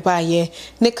mu enebaye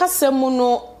ne kasemu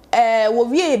no wo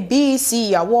wie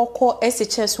BC ya woko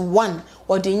SHS1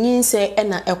 odi nyinse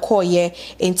ena ekoye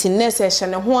internet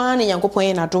ehye ho an yankopon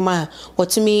ye nadoma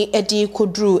wotimi edi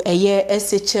kodru eye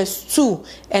SHS2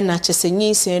 ena chese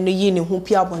nyinse no yi ne ho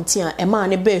pia abonten a ema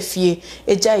ne ba fie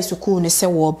eja isuku ne se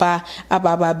wo ba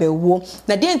ababa bewo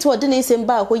na de enti odi ne sem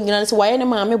ba ko nyina se waye ne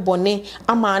maame bone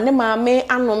ama ne maame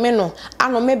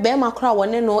anome be makra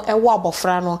wone no ewo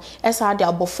abofra no esa de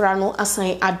abofra no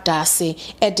asan adase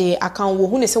ede akan wo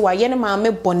hu ne se waye ne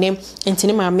maame bone enti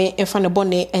ne maame efa ne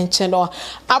bone enche no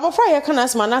abofra ye kana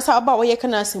asma na sa aba wo ye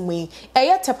kana asmu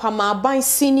eye tepama ban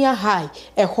senior high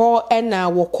eho ena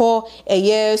woko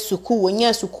eye suku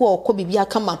wonya suku okọ bibia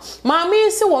kama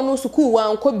maame se wono suku wa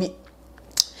ankobi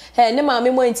ne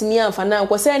maame mo ntimi amfa na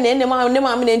anko se ne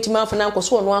maame na ntimi amfa na anko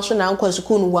so wono aso na anko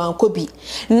suku no wa ankobi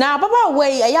na baba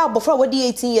we aya abofra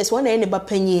wodi 18 years wona ne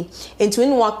bapanyi enti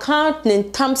no account ne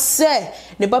ntam se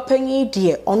ne bapanyi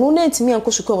de ono na ntimi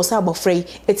anko suku wo sa abofra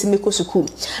etimi ko suku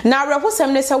na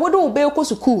awrefosem ne se wodo be ko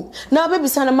suku na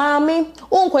babisa na maame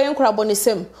onko ye nkra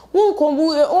bonesem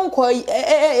onko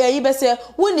yi be se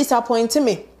won disappoint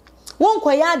me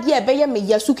wonko ya ade e beye me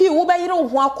ya suku wo be yire wo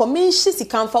ho akọ me hyi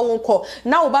sika mfa wonko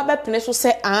na wo ba be pene so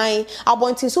se an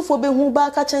abontin sofo be hu ba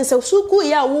ka chen se suku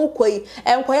ya wo koi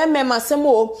enko ya mema sem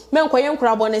o me enko ya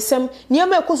nkura bonesem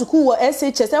niam e ko suku wo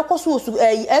SHS e ko so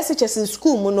SHS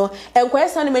school mu no enko ya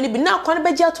san mani bi na akọ ne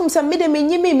be gi atom se me de me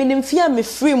nyime me mfia me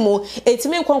free mu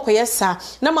etime nkonko ya sa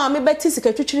na ma me beti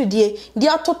sika twitwiri die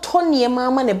atoto ne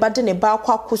mama ne bade ne ba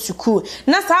akọ suku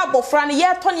na sa abofra ne ye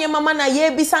to ne mama na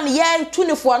ye bisa ne ye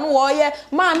tunifo no wo ye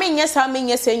ma me nye sa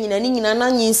nyina ni nyina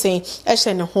na nyinsen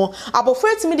ehye ne ho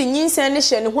abofra timi de nyinsen ne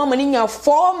hye ne ho ma ne nya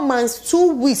 4 months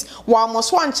 2 weeks wa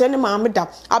amoso anche ne ma me da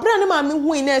abra ne ma me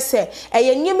hu ina se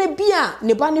eye nyeme bia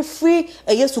ne ba ne free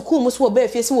eye suku mu so ba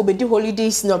afie se wo bedi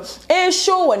holidays no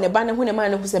show wo ne ba ne ho ne ma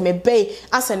ne hu se me bei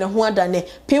ase ne ho ada ne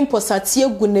pimples atie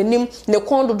gu nanim ne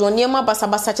kondodo ne ma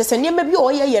basabasa che se ne ma bi o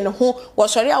ye ne ho wo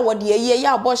sori awode ye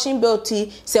ya abortion belt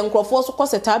se nkrofo so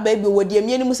koseta ba bi wo de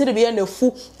mieni mu se de bi na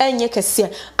fu enye kese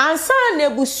ansa na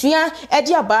ebusua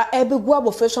edi aba ebegu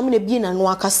abofra so me na bi na no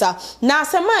akasa na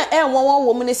asema enwonwon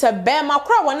wo mu ne se be ma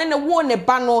kra wone ne wo ne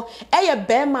ba no eye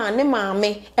be ma ne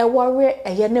maame ewore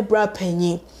eye ne bra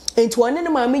panyi enti wone ne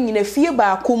maame nyina fie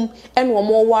ba akum ene wo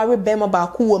mo ware be ma ba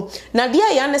akuwom na de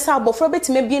ya ne sa abofra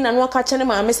betime bi na no aka che ne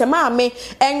maame se maame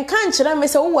enka nkyere me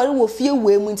se wo ware wo fie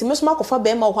we mu enti me so makofa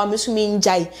be ma ho ameso mi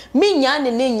njai mi nya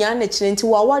ne nya ne kire enti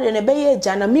wa ware ne be ye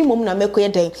gya na mi mom na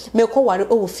mekoye den meko ware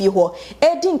o fie ho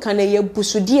edi nka na ye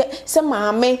busude se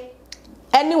maame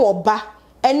ene oba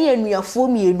ene anuafo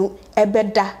mienu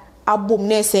ebeda abom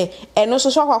nese eno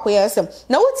so so akwakoye esem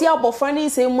na wuti abofra ne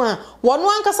nsem a wono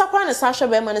ankasa kwa ne sa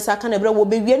hwebe ma ne sa ka na bra wo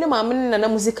bewie ne maame ne na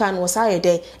muzika no sa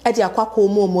yede e de akwakọ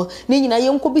omomo ne nyina ye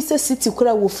nkobi se city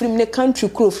kura wo frim ne country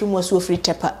kura frim wo so free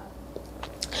tepa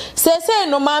sese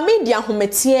no maame di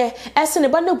ahometie ese ne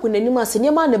ba na gu nanim ase ne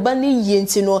ma ne ba ne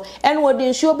yenti no eno wo de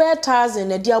nsuo be 1000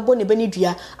 na di abo ne ba ni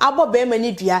dua abo be ma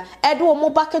ni dua e de wo mo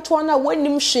bucket wo na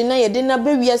wanim hwe na ye de na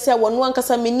ba wiase wono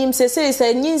ankasa menim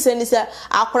sese nyinse ni se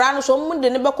akora no so mo de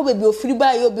ne be ko bebi ofiri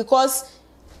ba yo because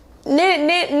ne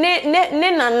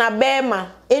na bema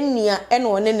enia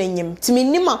eno ne nanyem timi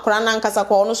nim akora na nkasa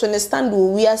kwa ono so ne stand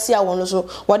wo wiase a wono so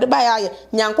wode ba ya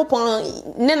nyankopon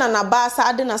ne na ba sa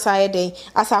ade na sa yeden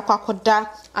asa kwakoda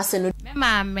ase no me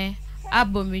maame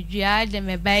abomedua de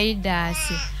me bai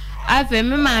dase afa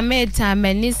me maame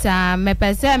tamani sa me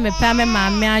pese me pa me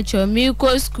maame acho mi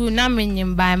ko school na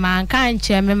menyim bai man kan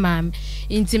che me maame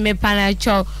inti me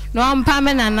panacho no mpa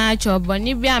me na na acho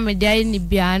boni bia me dai ni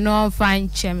bia no fa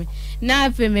nche me na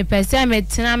afa me pese me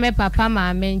tena me papa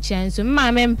maame nche so me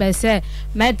maame mpese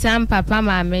me tam papa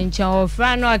maame nche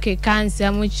ofra no ke kanse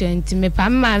mu che inti me pa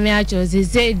maame acho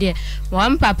sese de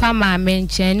won papa maame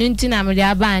nche nti na me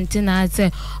dia ba nti na se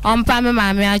ompa me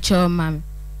maame acho maame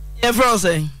ye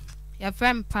frozen your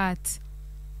friend Pat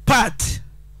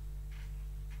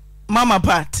Mama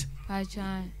Pat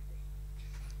Pachan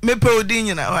me pe odi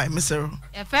nyina why Mr.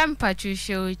 Your friend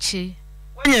Patricia Uchi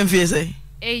Wonya mfie say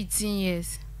 18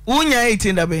 years Wonya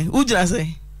 18 dabe ujira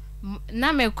say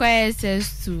na me kwa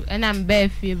SS2 and I'm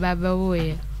baby baba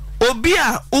woye obi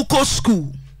a uko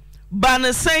school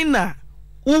ban say na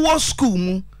uwo school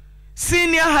mu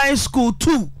senior high school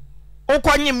 2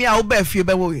 okwanyem ya obafie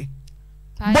be woye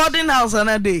boarding house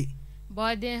na day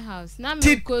boarding house na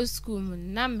me go school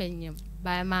na menyem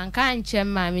by man kan che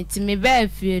mama ti me ba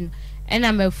fie no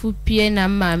ena mafu pie na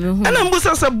mama hu ena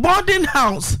mbusa se boarding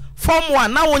house form 1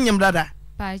 na wonyem dada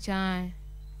Pachan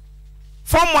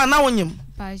form 1 na wonyem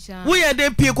Pachan wo ye de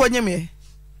pie ko nyem ye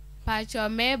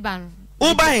Pachan me ban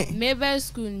ubai me ba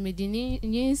school me di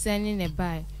nin sani ne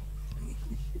bai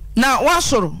na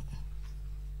wasoro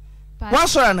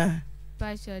na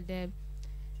Pachan de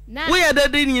we are the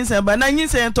nyinsa ba na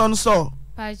nyinsa ton so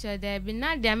Pacho de bi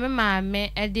na de me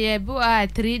maame e de ebu a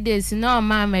 3 days na o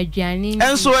ma maduane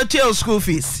and so a child school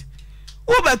fees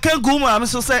wo ba kan gu ma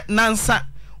so say nansa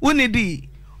woni di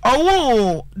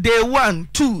owo day 1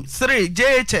 2 3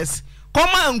 JHS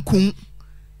koma ankun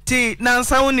ti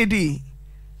nansa woni di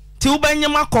ti wo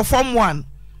banyem akọ form 1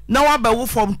 na wa ba wo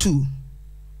form 2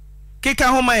 kika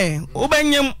homa e wo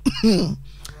banyem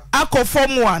akọ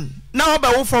form 1 na wa ba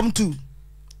wo form 2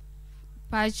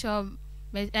 Pacho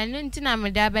enu ntina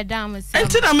me da bedam se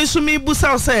ntina me so me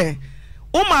busa se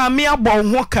o maame abọ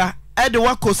ho ka e de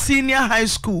wako senior high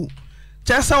school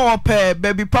chesa wo pe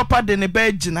baby papa de ne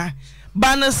ba gina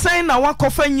ba ne sen na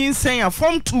wakofa nyinsen ya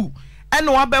form 2 ene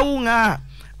wa ba wu nga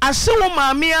ase wo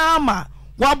maame ama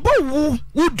wabo wu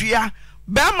wudua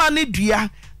ba ma ne dua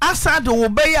asa de wo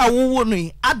be ya wo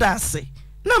no adase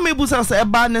na me busa se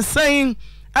ba ne sen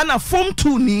ana form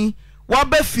 2 ni wa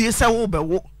ba fie se wo be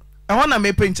wo e ho na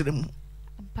me penchire mu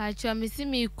Pacho me si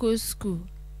me go school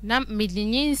na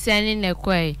midinyinsɛn ne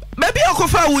kɔe baby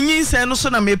akofa wo nyinsɛn no so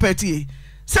na mepatie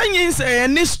sɛ nyinsɛn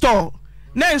ni store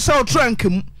na nsa wo trunk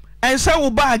mu nsa wo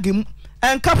bag mu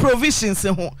enka provisions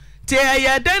ho te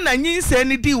ya den na nyinsɛn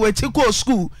ni di wachi ko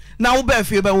school na wo ba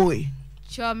fie ba wo e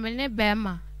chomene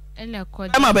bema ene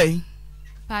kɔde ama bɛn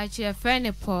pa che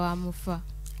friend po amufa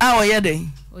a o ye den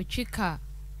otwika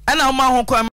ana o ma ho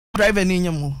kwa driver ni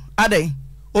nyam aden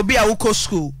obi a wo ko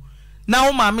school na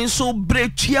wo ma me so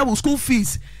bretua wo school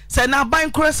fees say na ban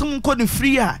kresum ko ni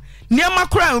free a niama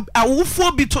kra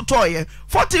awufo bi totoye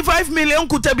 45 million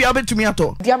kuta bi abetumi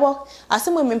ato Duabo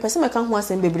asemo me pese me ka ho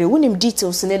asem bebre wonim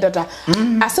details ne dada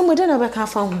asemo de na be ka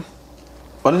fa ho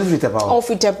ono fi tepa o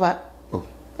fi tepa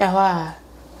ewa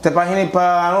tepa hini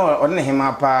pa no ono ne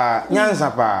hima pa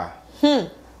nyansa pa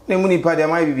ne muni pa de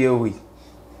mai bibia ohi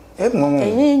momo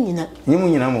nyina nyimu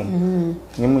nyina mom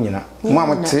nyimu nyina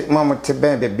mama te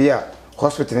ben bebia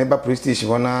hospital ne ba police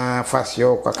station wana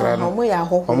fasio kwakra no omo ya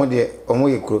ho omo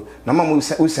ye kro na mama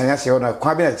usanya se ona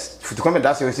kwa be futu kwa me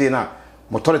da se na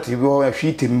motority bi ho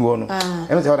hwi temi wo no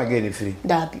e no se ona ge ne free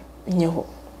dabi nye ho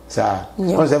sa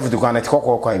on se futu kwa na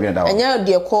kokko kwa bi na da enya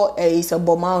de ko is a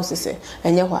bomb house se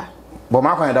enya ho bomb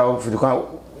kwa da futu kwa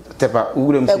tepa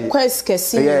ugurem se quest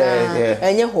kesi na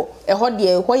enye ho e ho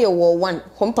de ho ye wo one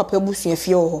ho papa busua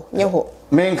fie ho nye ho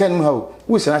men kan mu ha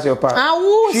usana se pa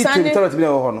wu sane toilet bi na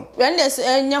ho no wendes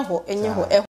enye ho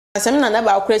asem na na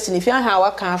ba okresi ni fie ha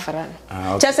wa kan afara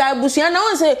no chesa busua na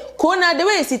won se ko na de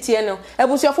we sitie no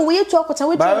ebusua fo we tu akota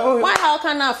we tu why ha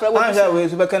kan na afara we busua we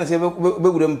so be kan se be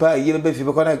gurem pa ye be fi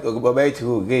be ko na baba iti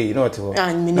ho ge no to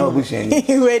na busua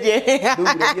ni we de be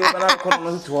gurem ye bana ko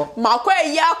no to ma kwa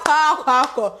ya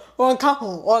kwa won ka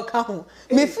ho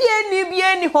me fie ni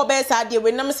bia ni ho be sa de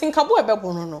we nam sin ka bo e be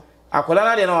bono no akola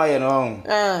na de na waye no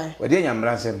we de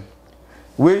nyamra nsem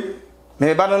we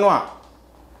me ba no a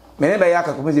me be ya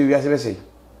ka ko be wiase be sei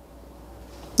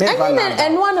me fa na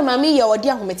eno na mami ye odi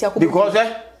ahometi akọ because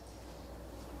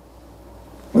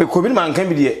me ko bi man kan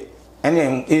bi de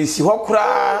ene ensi ho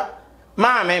kura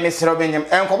ma me sero benyam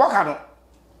enko boka no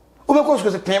wo be ko sko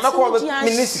se pen ma ko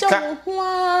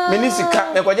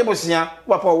minisika me ko je bosia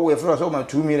wa pa wo e fro so ma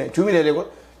 2 million le ko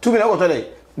 2 million ko to le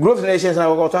growth nations na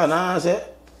ko to na se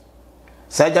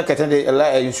saja ketende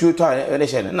la you to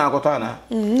election na ko to na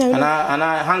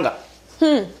ana hanga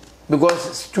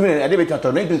because 2 million ade betu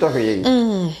to no to hwe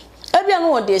ebia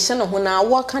no wo de hye no ho na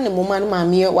waka ne moma no ma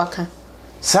me waka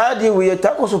saadi we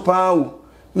ta ko so pa wo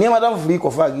me madam free ko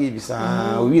fa gi bi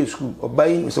sa o wi school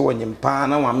obai so wonyem pa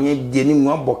na wa me de ni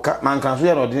mu aboka man kan so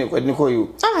ya no de ni ko yo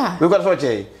we ko so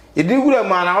che e di gura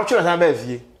ma na o twere sa ba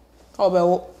fie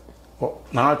obewo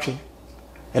na o twe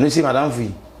eno si madam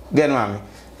free gen ma me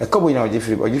e ko boy na o je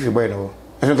free boy no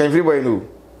so kan free boy no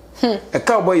e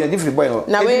ka boy na je free boy no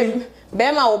na we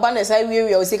be ma wo ba na sa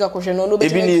wi o sika kohwe no be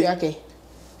tumi ake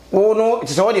wo no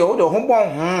ti so de wo do ho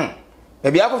bon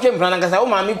e bia kohwe mpana nkasa wo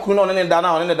ma me kunu no ne da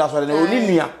na ne da so ne oni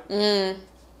nua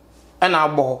ana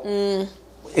agbo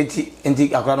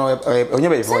enti akwa no onye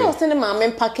be fo so ne ma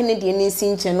me pake ne de ne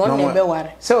sinche no ne be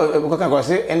ware so ko ka ko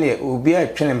se ene obi a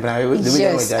twene mpana we de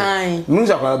me mo ja mu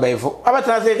so akwa be fo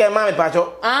abatra se ke ma me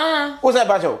pacho wo se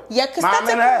pacho ye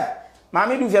ksta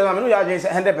Mami do fia mami no ya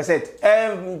 100%.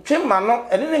 Twem ma no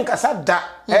ene ne nkasa da.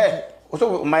 O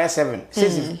so my 7.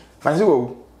 6.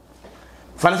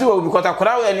 Fancy wo because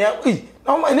akora we ene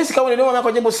na ene sika woni ne wo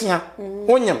makoje bosia.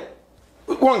 Wonyam.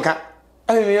 Wonka.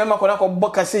 Ayi me ma kona ko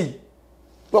boka sei.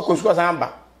 Wo ko suko san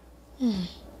ba.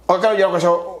 O ka yo ko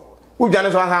so u jane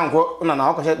so san ko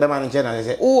na ko se be ma nche na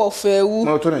se. Wo fewu.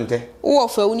 Ma to nte. Wo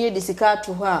fewu ni de sika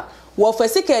to ho a. Wo fa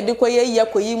sika de ko ye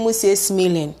koyi mu 6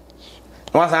 million.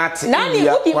 Wasati nani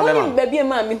udi baby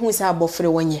ma me hu sa abofre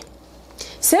wonye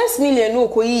 6 million no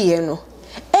ko yiye no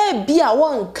e bia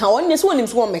wonka wonne so wonim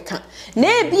so wonmeka na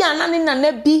e bia nane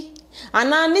na bi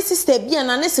ana ne sister bia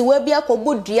na ne se wa bia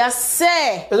kobodua se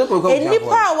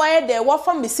enipa wa ye de wa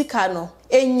fa mesika no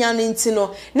enya ne ntino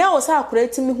na wo sa akora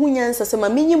timi hu nyansa se ma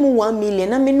menyimu 1 million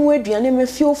na me no aduane me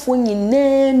fiofo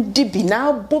nyina dibi na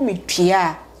abo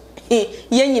metwia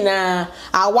ye nyina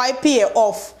a wipe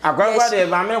off agwagwa de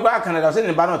ba me kwa Canada se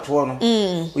ne ba no to no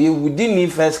we within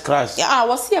first class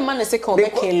was here man second be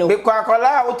kilo be kwa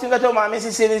kola o tinga to ma me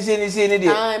se ne de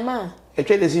ma e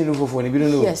twede sin lu fofo ne bi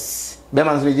no yes be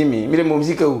man so jimi mi de mo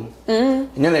musika o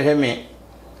nya na hwe me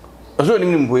o so ni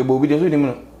mi mbo e bo bi de so ni mi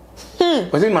no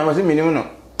o se ma se mi ni mi no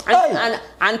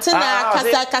antena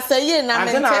kasa ye na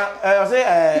mente antena o se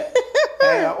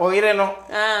oyire no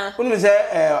unu se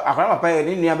akora papa ye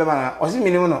ni nua be ma o se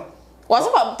mi ni mi no was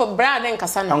pa brand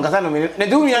nkasa no mi ne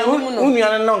du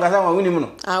nua no nkasa ma woni mi no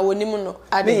woni mi no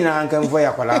ni nyina anka mfo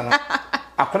ya kola no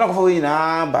akona ko fo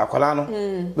yina ba akola no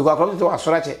because akola to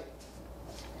asora che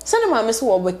sana maame se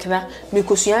wo bekra me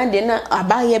kosua de na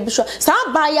abaya bi so sa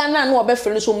abaya na na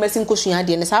obefre no so mesi kosua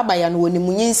de na sa abaya no woni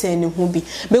munyinsan ne ho bi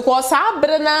because sa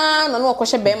abre na na no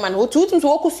akɔhye be ma no tutum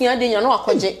so kosua de nya no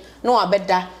akɔgye no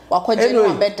abeda wakɔgye no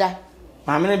abeda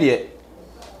maame ne de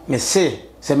me se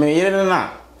me yere na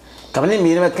kamane me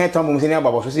yere kan tambo mse ne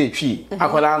ababo so se etwi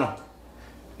akola no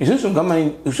isunsum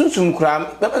kamane isunsum kura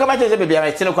ka ba che se bebia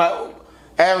me tene kwa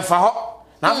emfa ho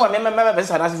na afọ me be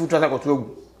sa na se futu ata koto agu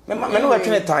me no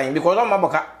watwene time because o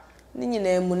maboka ni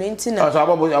nyina mu no ntina so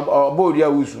abo odi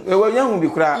awusu e wanya hu bi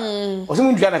kura o se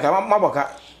mu ndua na ka maboka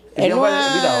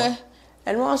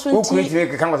eno aso nti o kuri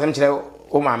ti kan kwasem kire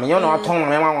o maame nyo na aton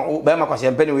na me be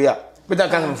makwase mpani we a beta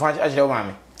kan sem fa a kire o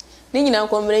maame ni nyina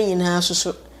nkomre nyina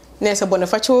soso na se bone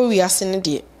fa che o wi ase ne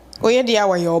de oye de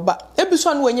awa yoba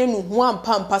ebiso no wanya nu hu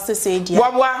ampa sese de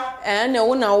wabwa na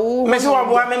wo na wo me se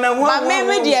wabwa me hu ma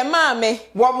me de maame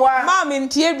wabwa maame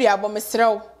ntie aduabo me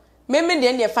serew me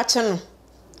de fa che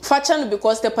no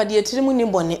because the party etirimu ni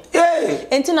bone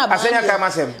enti na ba asenya ka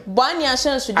masem bani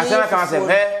ahye so de asenya ka masem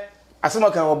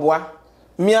asema kan wabwa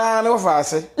mia me wafa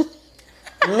ase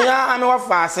mia me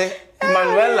wafa ase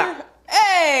Manuela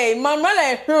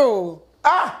Manuela who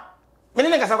me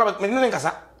ne kasa kwa me ne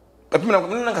kasa epimna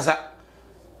me ne kasa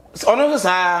ono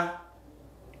sa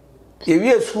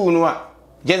ewie school no a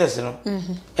Jesus no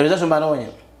result ba na wonye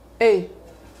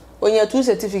onya two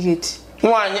certificate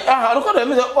nwanye alụkọ da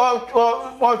emeze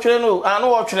ọ chwere no anu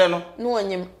ọ chwere no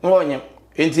nwonyem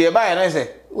enti e ba ya na se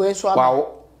we so wawo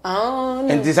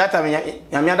enti sata me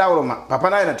nyamia da woro ma papa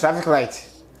na traffic light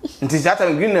enti sata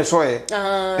me green na so ye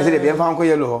enti de be fa nko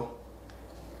yellow ho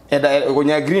e da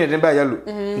onya green de ba yellow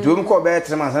enti o mi ko be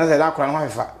 3 months na se da akora no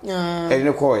hafa e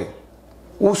ne ko ye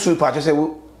wo su pa to se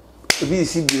wo bi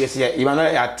si bi se ya ibana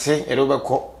ya te e do be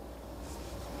ko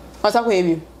asa ko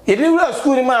ebi Irregular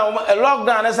school ma a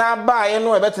lockdown na sa ba ye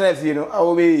no e betena fie no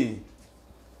awo be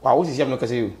wa wo sisi am no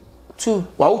kase you 2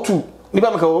 wa wo 2 ni ba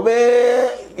me ka wo be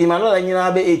Emmanuel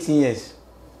anyina be 18 years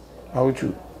wa wo 2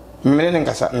 me ne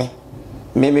nkasa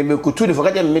me kutu de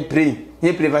fokaje me pray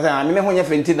ni pray fa sa me ho nya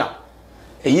fenti na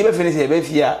eyi be fini se be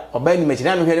fie a oba ni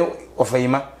machina me hwere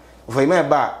ofayima e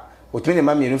ba o tumi ne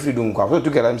ma me no free dum kwa so tu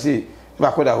kala me se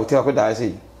ba ko da hotel ko da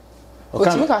se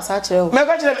Otimi ka sa kire o. Me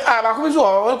ka kire ba ko bi so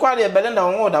o kwa de belenda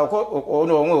won da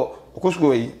ko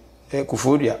school yi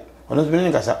Kufodua ono bi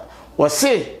ne kasa wo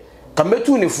se ka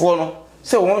metu ni fo no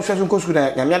se won hwe so ko school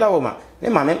na nyame da wo ma ne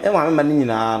ma ma ni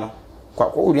nyina no kwa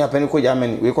ko uri apani ko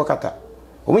Germany we ko kata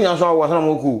o munya so wo so na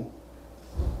mo ku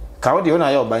ka wo de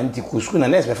ona ya oba nti ku school na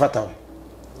next be fata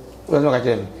wo so ka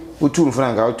kire o tu mu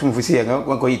franga o tu mu fisi ya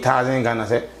ko yi 1000 Ghana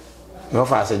se me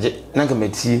fa aseje na ka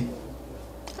metie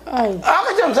ai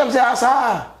aka jam sam se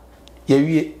asa ya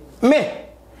wie me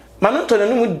manu to na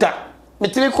mu da me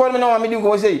tiri ko me na wa me di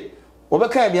ko sei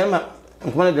obeka bia ma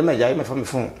nkoma na de ma jai me fa me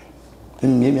fon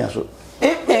me aso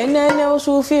na o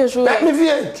so fie so me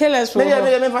fie keles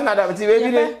me fa na da me ti we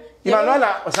bi de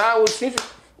Emmanuela sa o si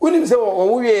unim se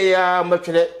wo wie ya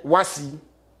matwere wasi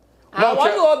wo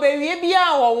de obewie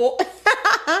bia wo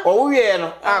wo wie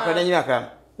no akwa na nyina kram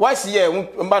wasi ye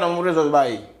mba na mu result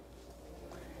bai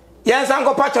yan san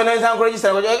ko patcho na san ko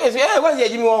register ko wasi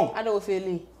ejimi won ada o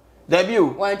feli dabi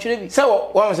o wan twere bi se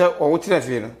wo se wo tire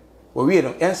fie no wo wie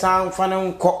no yan san fa na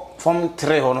nko from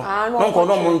 3 ho no nko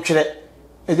no mo ntwere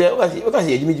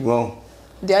wasi ejimi won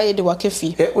de aye de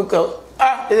wakefi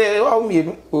wa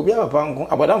mienu obi papa nko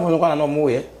abadan fo no kwa na mo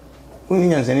ye uni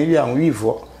nyansani bi an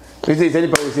wifo se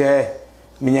pa se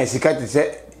minya sika ti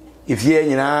se ifie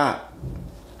nyina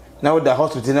na wo da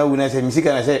hospital na wu na se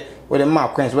misika na se wo de ma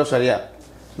kwen so sori a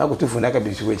na go tufu na ka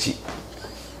bi su wachi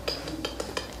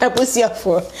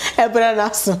eposiafo ebra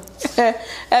na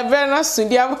so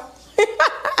dia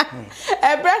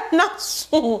ebra na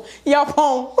so ya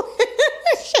pon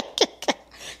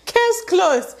case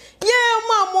closed yeah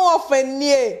mama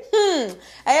ofanie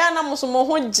eya na muso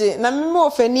ho gye na me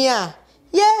ofanie a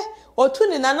yeah otu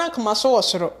ni nana kama so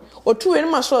wosoro otu we ni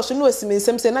maso so ni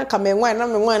osimensem se na kama enwan na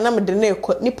menwan na me de na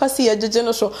ekọ ni pasi ya jeje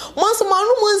no so monso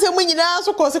manu monse mu nyina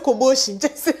so ko se koboshi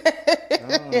jese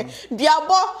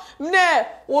Duabo ne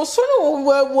wo so no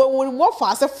wo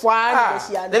fa se fwa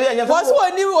ni wo so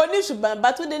oni shuban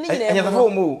batu de ni nyina enya fa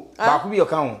mu ba ku bi o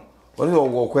kan oni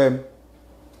wo kwem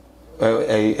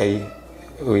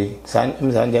oui san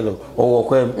mzangelo wo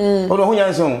kwem ono ho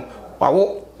nyanson wa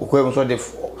wo kwem so de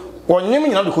wonyim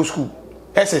nyina de ko school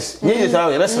SS ni ye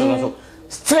sawo ye bese no so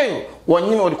still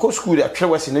wonyim de ko school atwe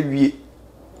wase na wie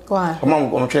kwa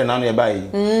o twe na no ye bai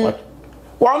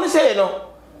wa no say no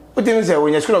utim say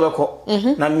wonya school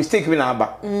obekọ na mistake bi na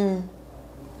aba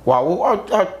Wow,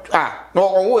 no,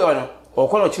 or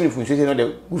call a children from Sweden,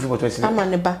 the goofy photos. I'm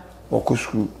on the bar. Or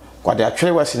school. What the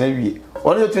actual was in a week.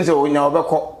 One of the things that we know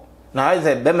about. Now I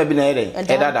said, Bema bin a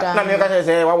now you can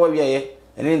say, what were we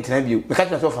and interview? We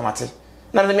catch myself from Matty.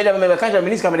 Now the middle of the country,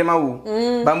 Minister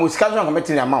Madame, but most casual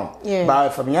committing amount. By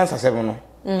from Yansa 7.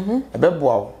 A bed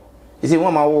wow. Is it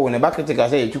one my own, and a bucket I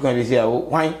say, you can be here.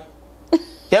 Why?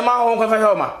 Yeah, my own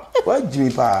confirmer. What,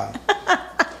 Jimmy Pa?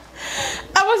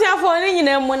 I was here for any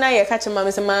name when I catch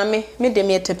mammy, mammy, made them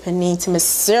yet a penny to Miss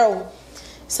Cyril.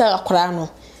 Sir Crano.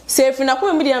 Say if you're not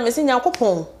going to be a missing your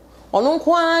coupon. On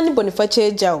one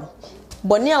Boniface Joe.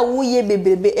 Bonia woo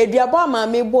baby, a diabo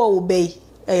mammy bo obey,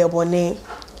 a bonnet.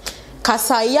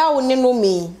 Kasaya wo neno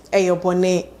me eyo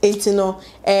bone entino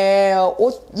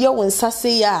yo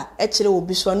nsase ya e kire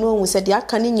obi so no hu se de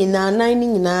aka ni nyina nan ni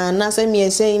nyina na se me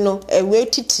esen no we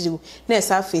titiru na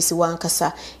esa face wan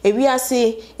kasa ewi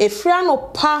ase efra no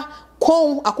pa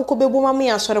kon akoko bebo ma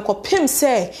me asore ko pem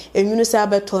se enwunu se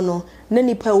abeto no na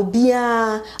nipa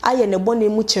obia aye ne bone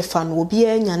mu chefa no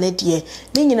obia nya ne de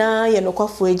ne nyina ye no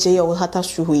kwafo eje ye wo hata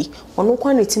suhui ono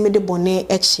kwa ne timede bone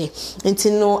eche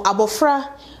entino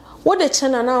abofra what the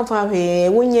channel now for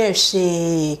when you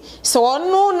she so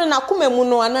no na kumemu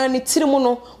no ana ni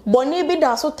tirimu boni bi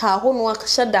da so ta ho no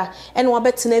akashada ene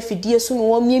wabetena afidie so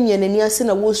no wamiemie nani ase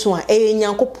na wo so a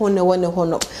nyankopon ne wone ho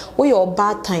no wo your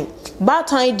bad time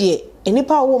de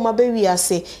enipa wo ma ba wi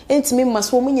ase entimi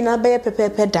maso mo nyina ba ye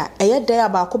pepepe da eye da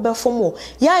ba ko be fomo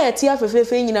ya ye ti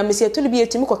afefefe nyina mesi etuli bi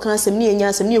etimi ko kan asem ne enya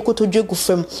asem ne ekotodwe gu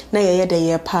fam na ye da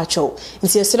ye pa acho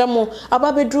nti yesra mo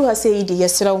aba bedru ha se yi de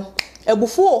yesra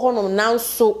ebufu ohonom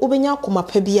nanso obenya akoma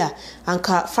pa bia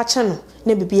anka facha no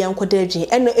na bibia nkodadwi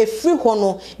eno efri ho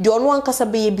no de ono ankasa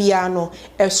be bia no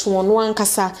eso ono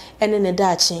ankasa ene ne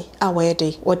daachi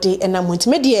awede wode enam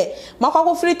ntime de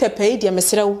makwakwo free tepai de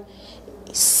mesrew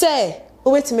se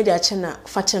obetime de ache na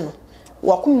facha no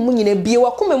wakum mu nyina bie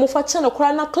wakum mu facha no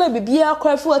kra na club bia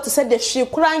kra fi what said de hwe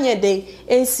kra anye de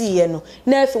ensi ye no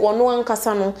na afi wono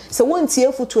ankasa no se wontie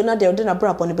afutuo na de na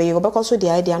brabo ne be ye obekọ de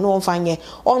idea no onfanye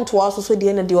onto aso so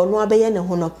de na de ono abeye ne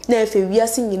ho no na afi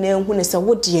wiase nyina ehu ne se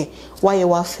wodie waye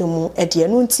wafemu ede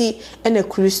no nti ena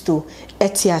Kristo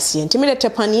etiase ntime de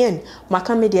tepanien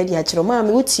maka me de akere ma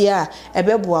me wutie a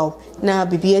ebeboa na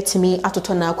bibia etimi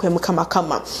atoto na akwam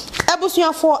kama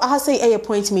ebusuafo ahase eye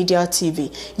Point Media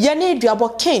TV yene Duabo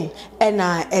Ken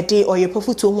ena ede Oyerepa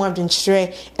Afutuo ho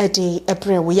adwenkyere ede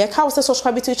ebrewo ye ka wo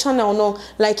subscribe to channel no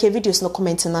like videos no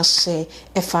comment na share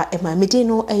efa ema mede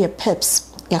no eye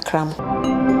peps yakram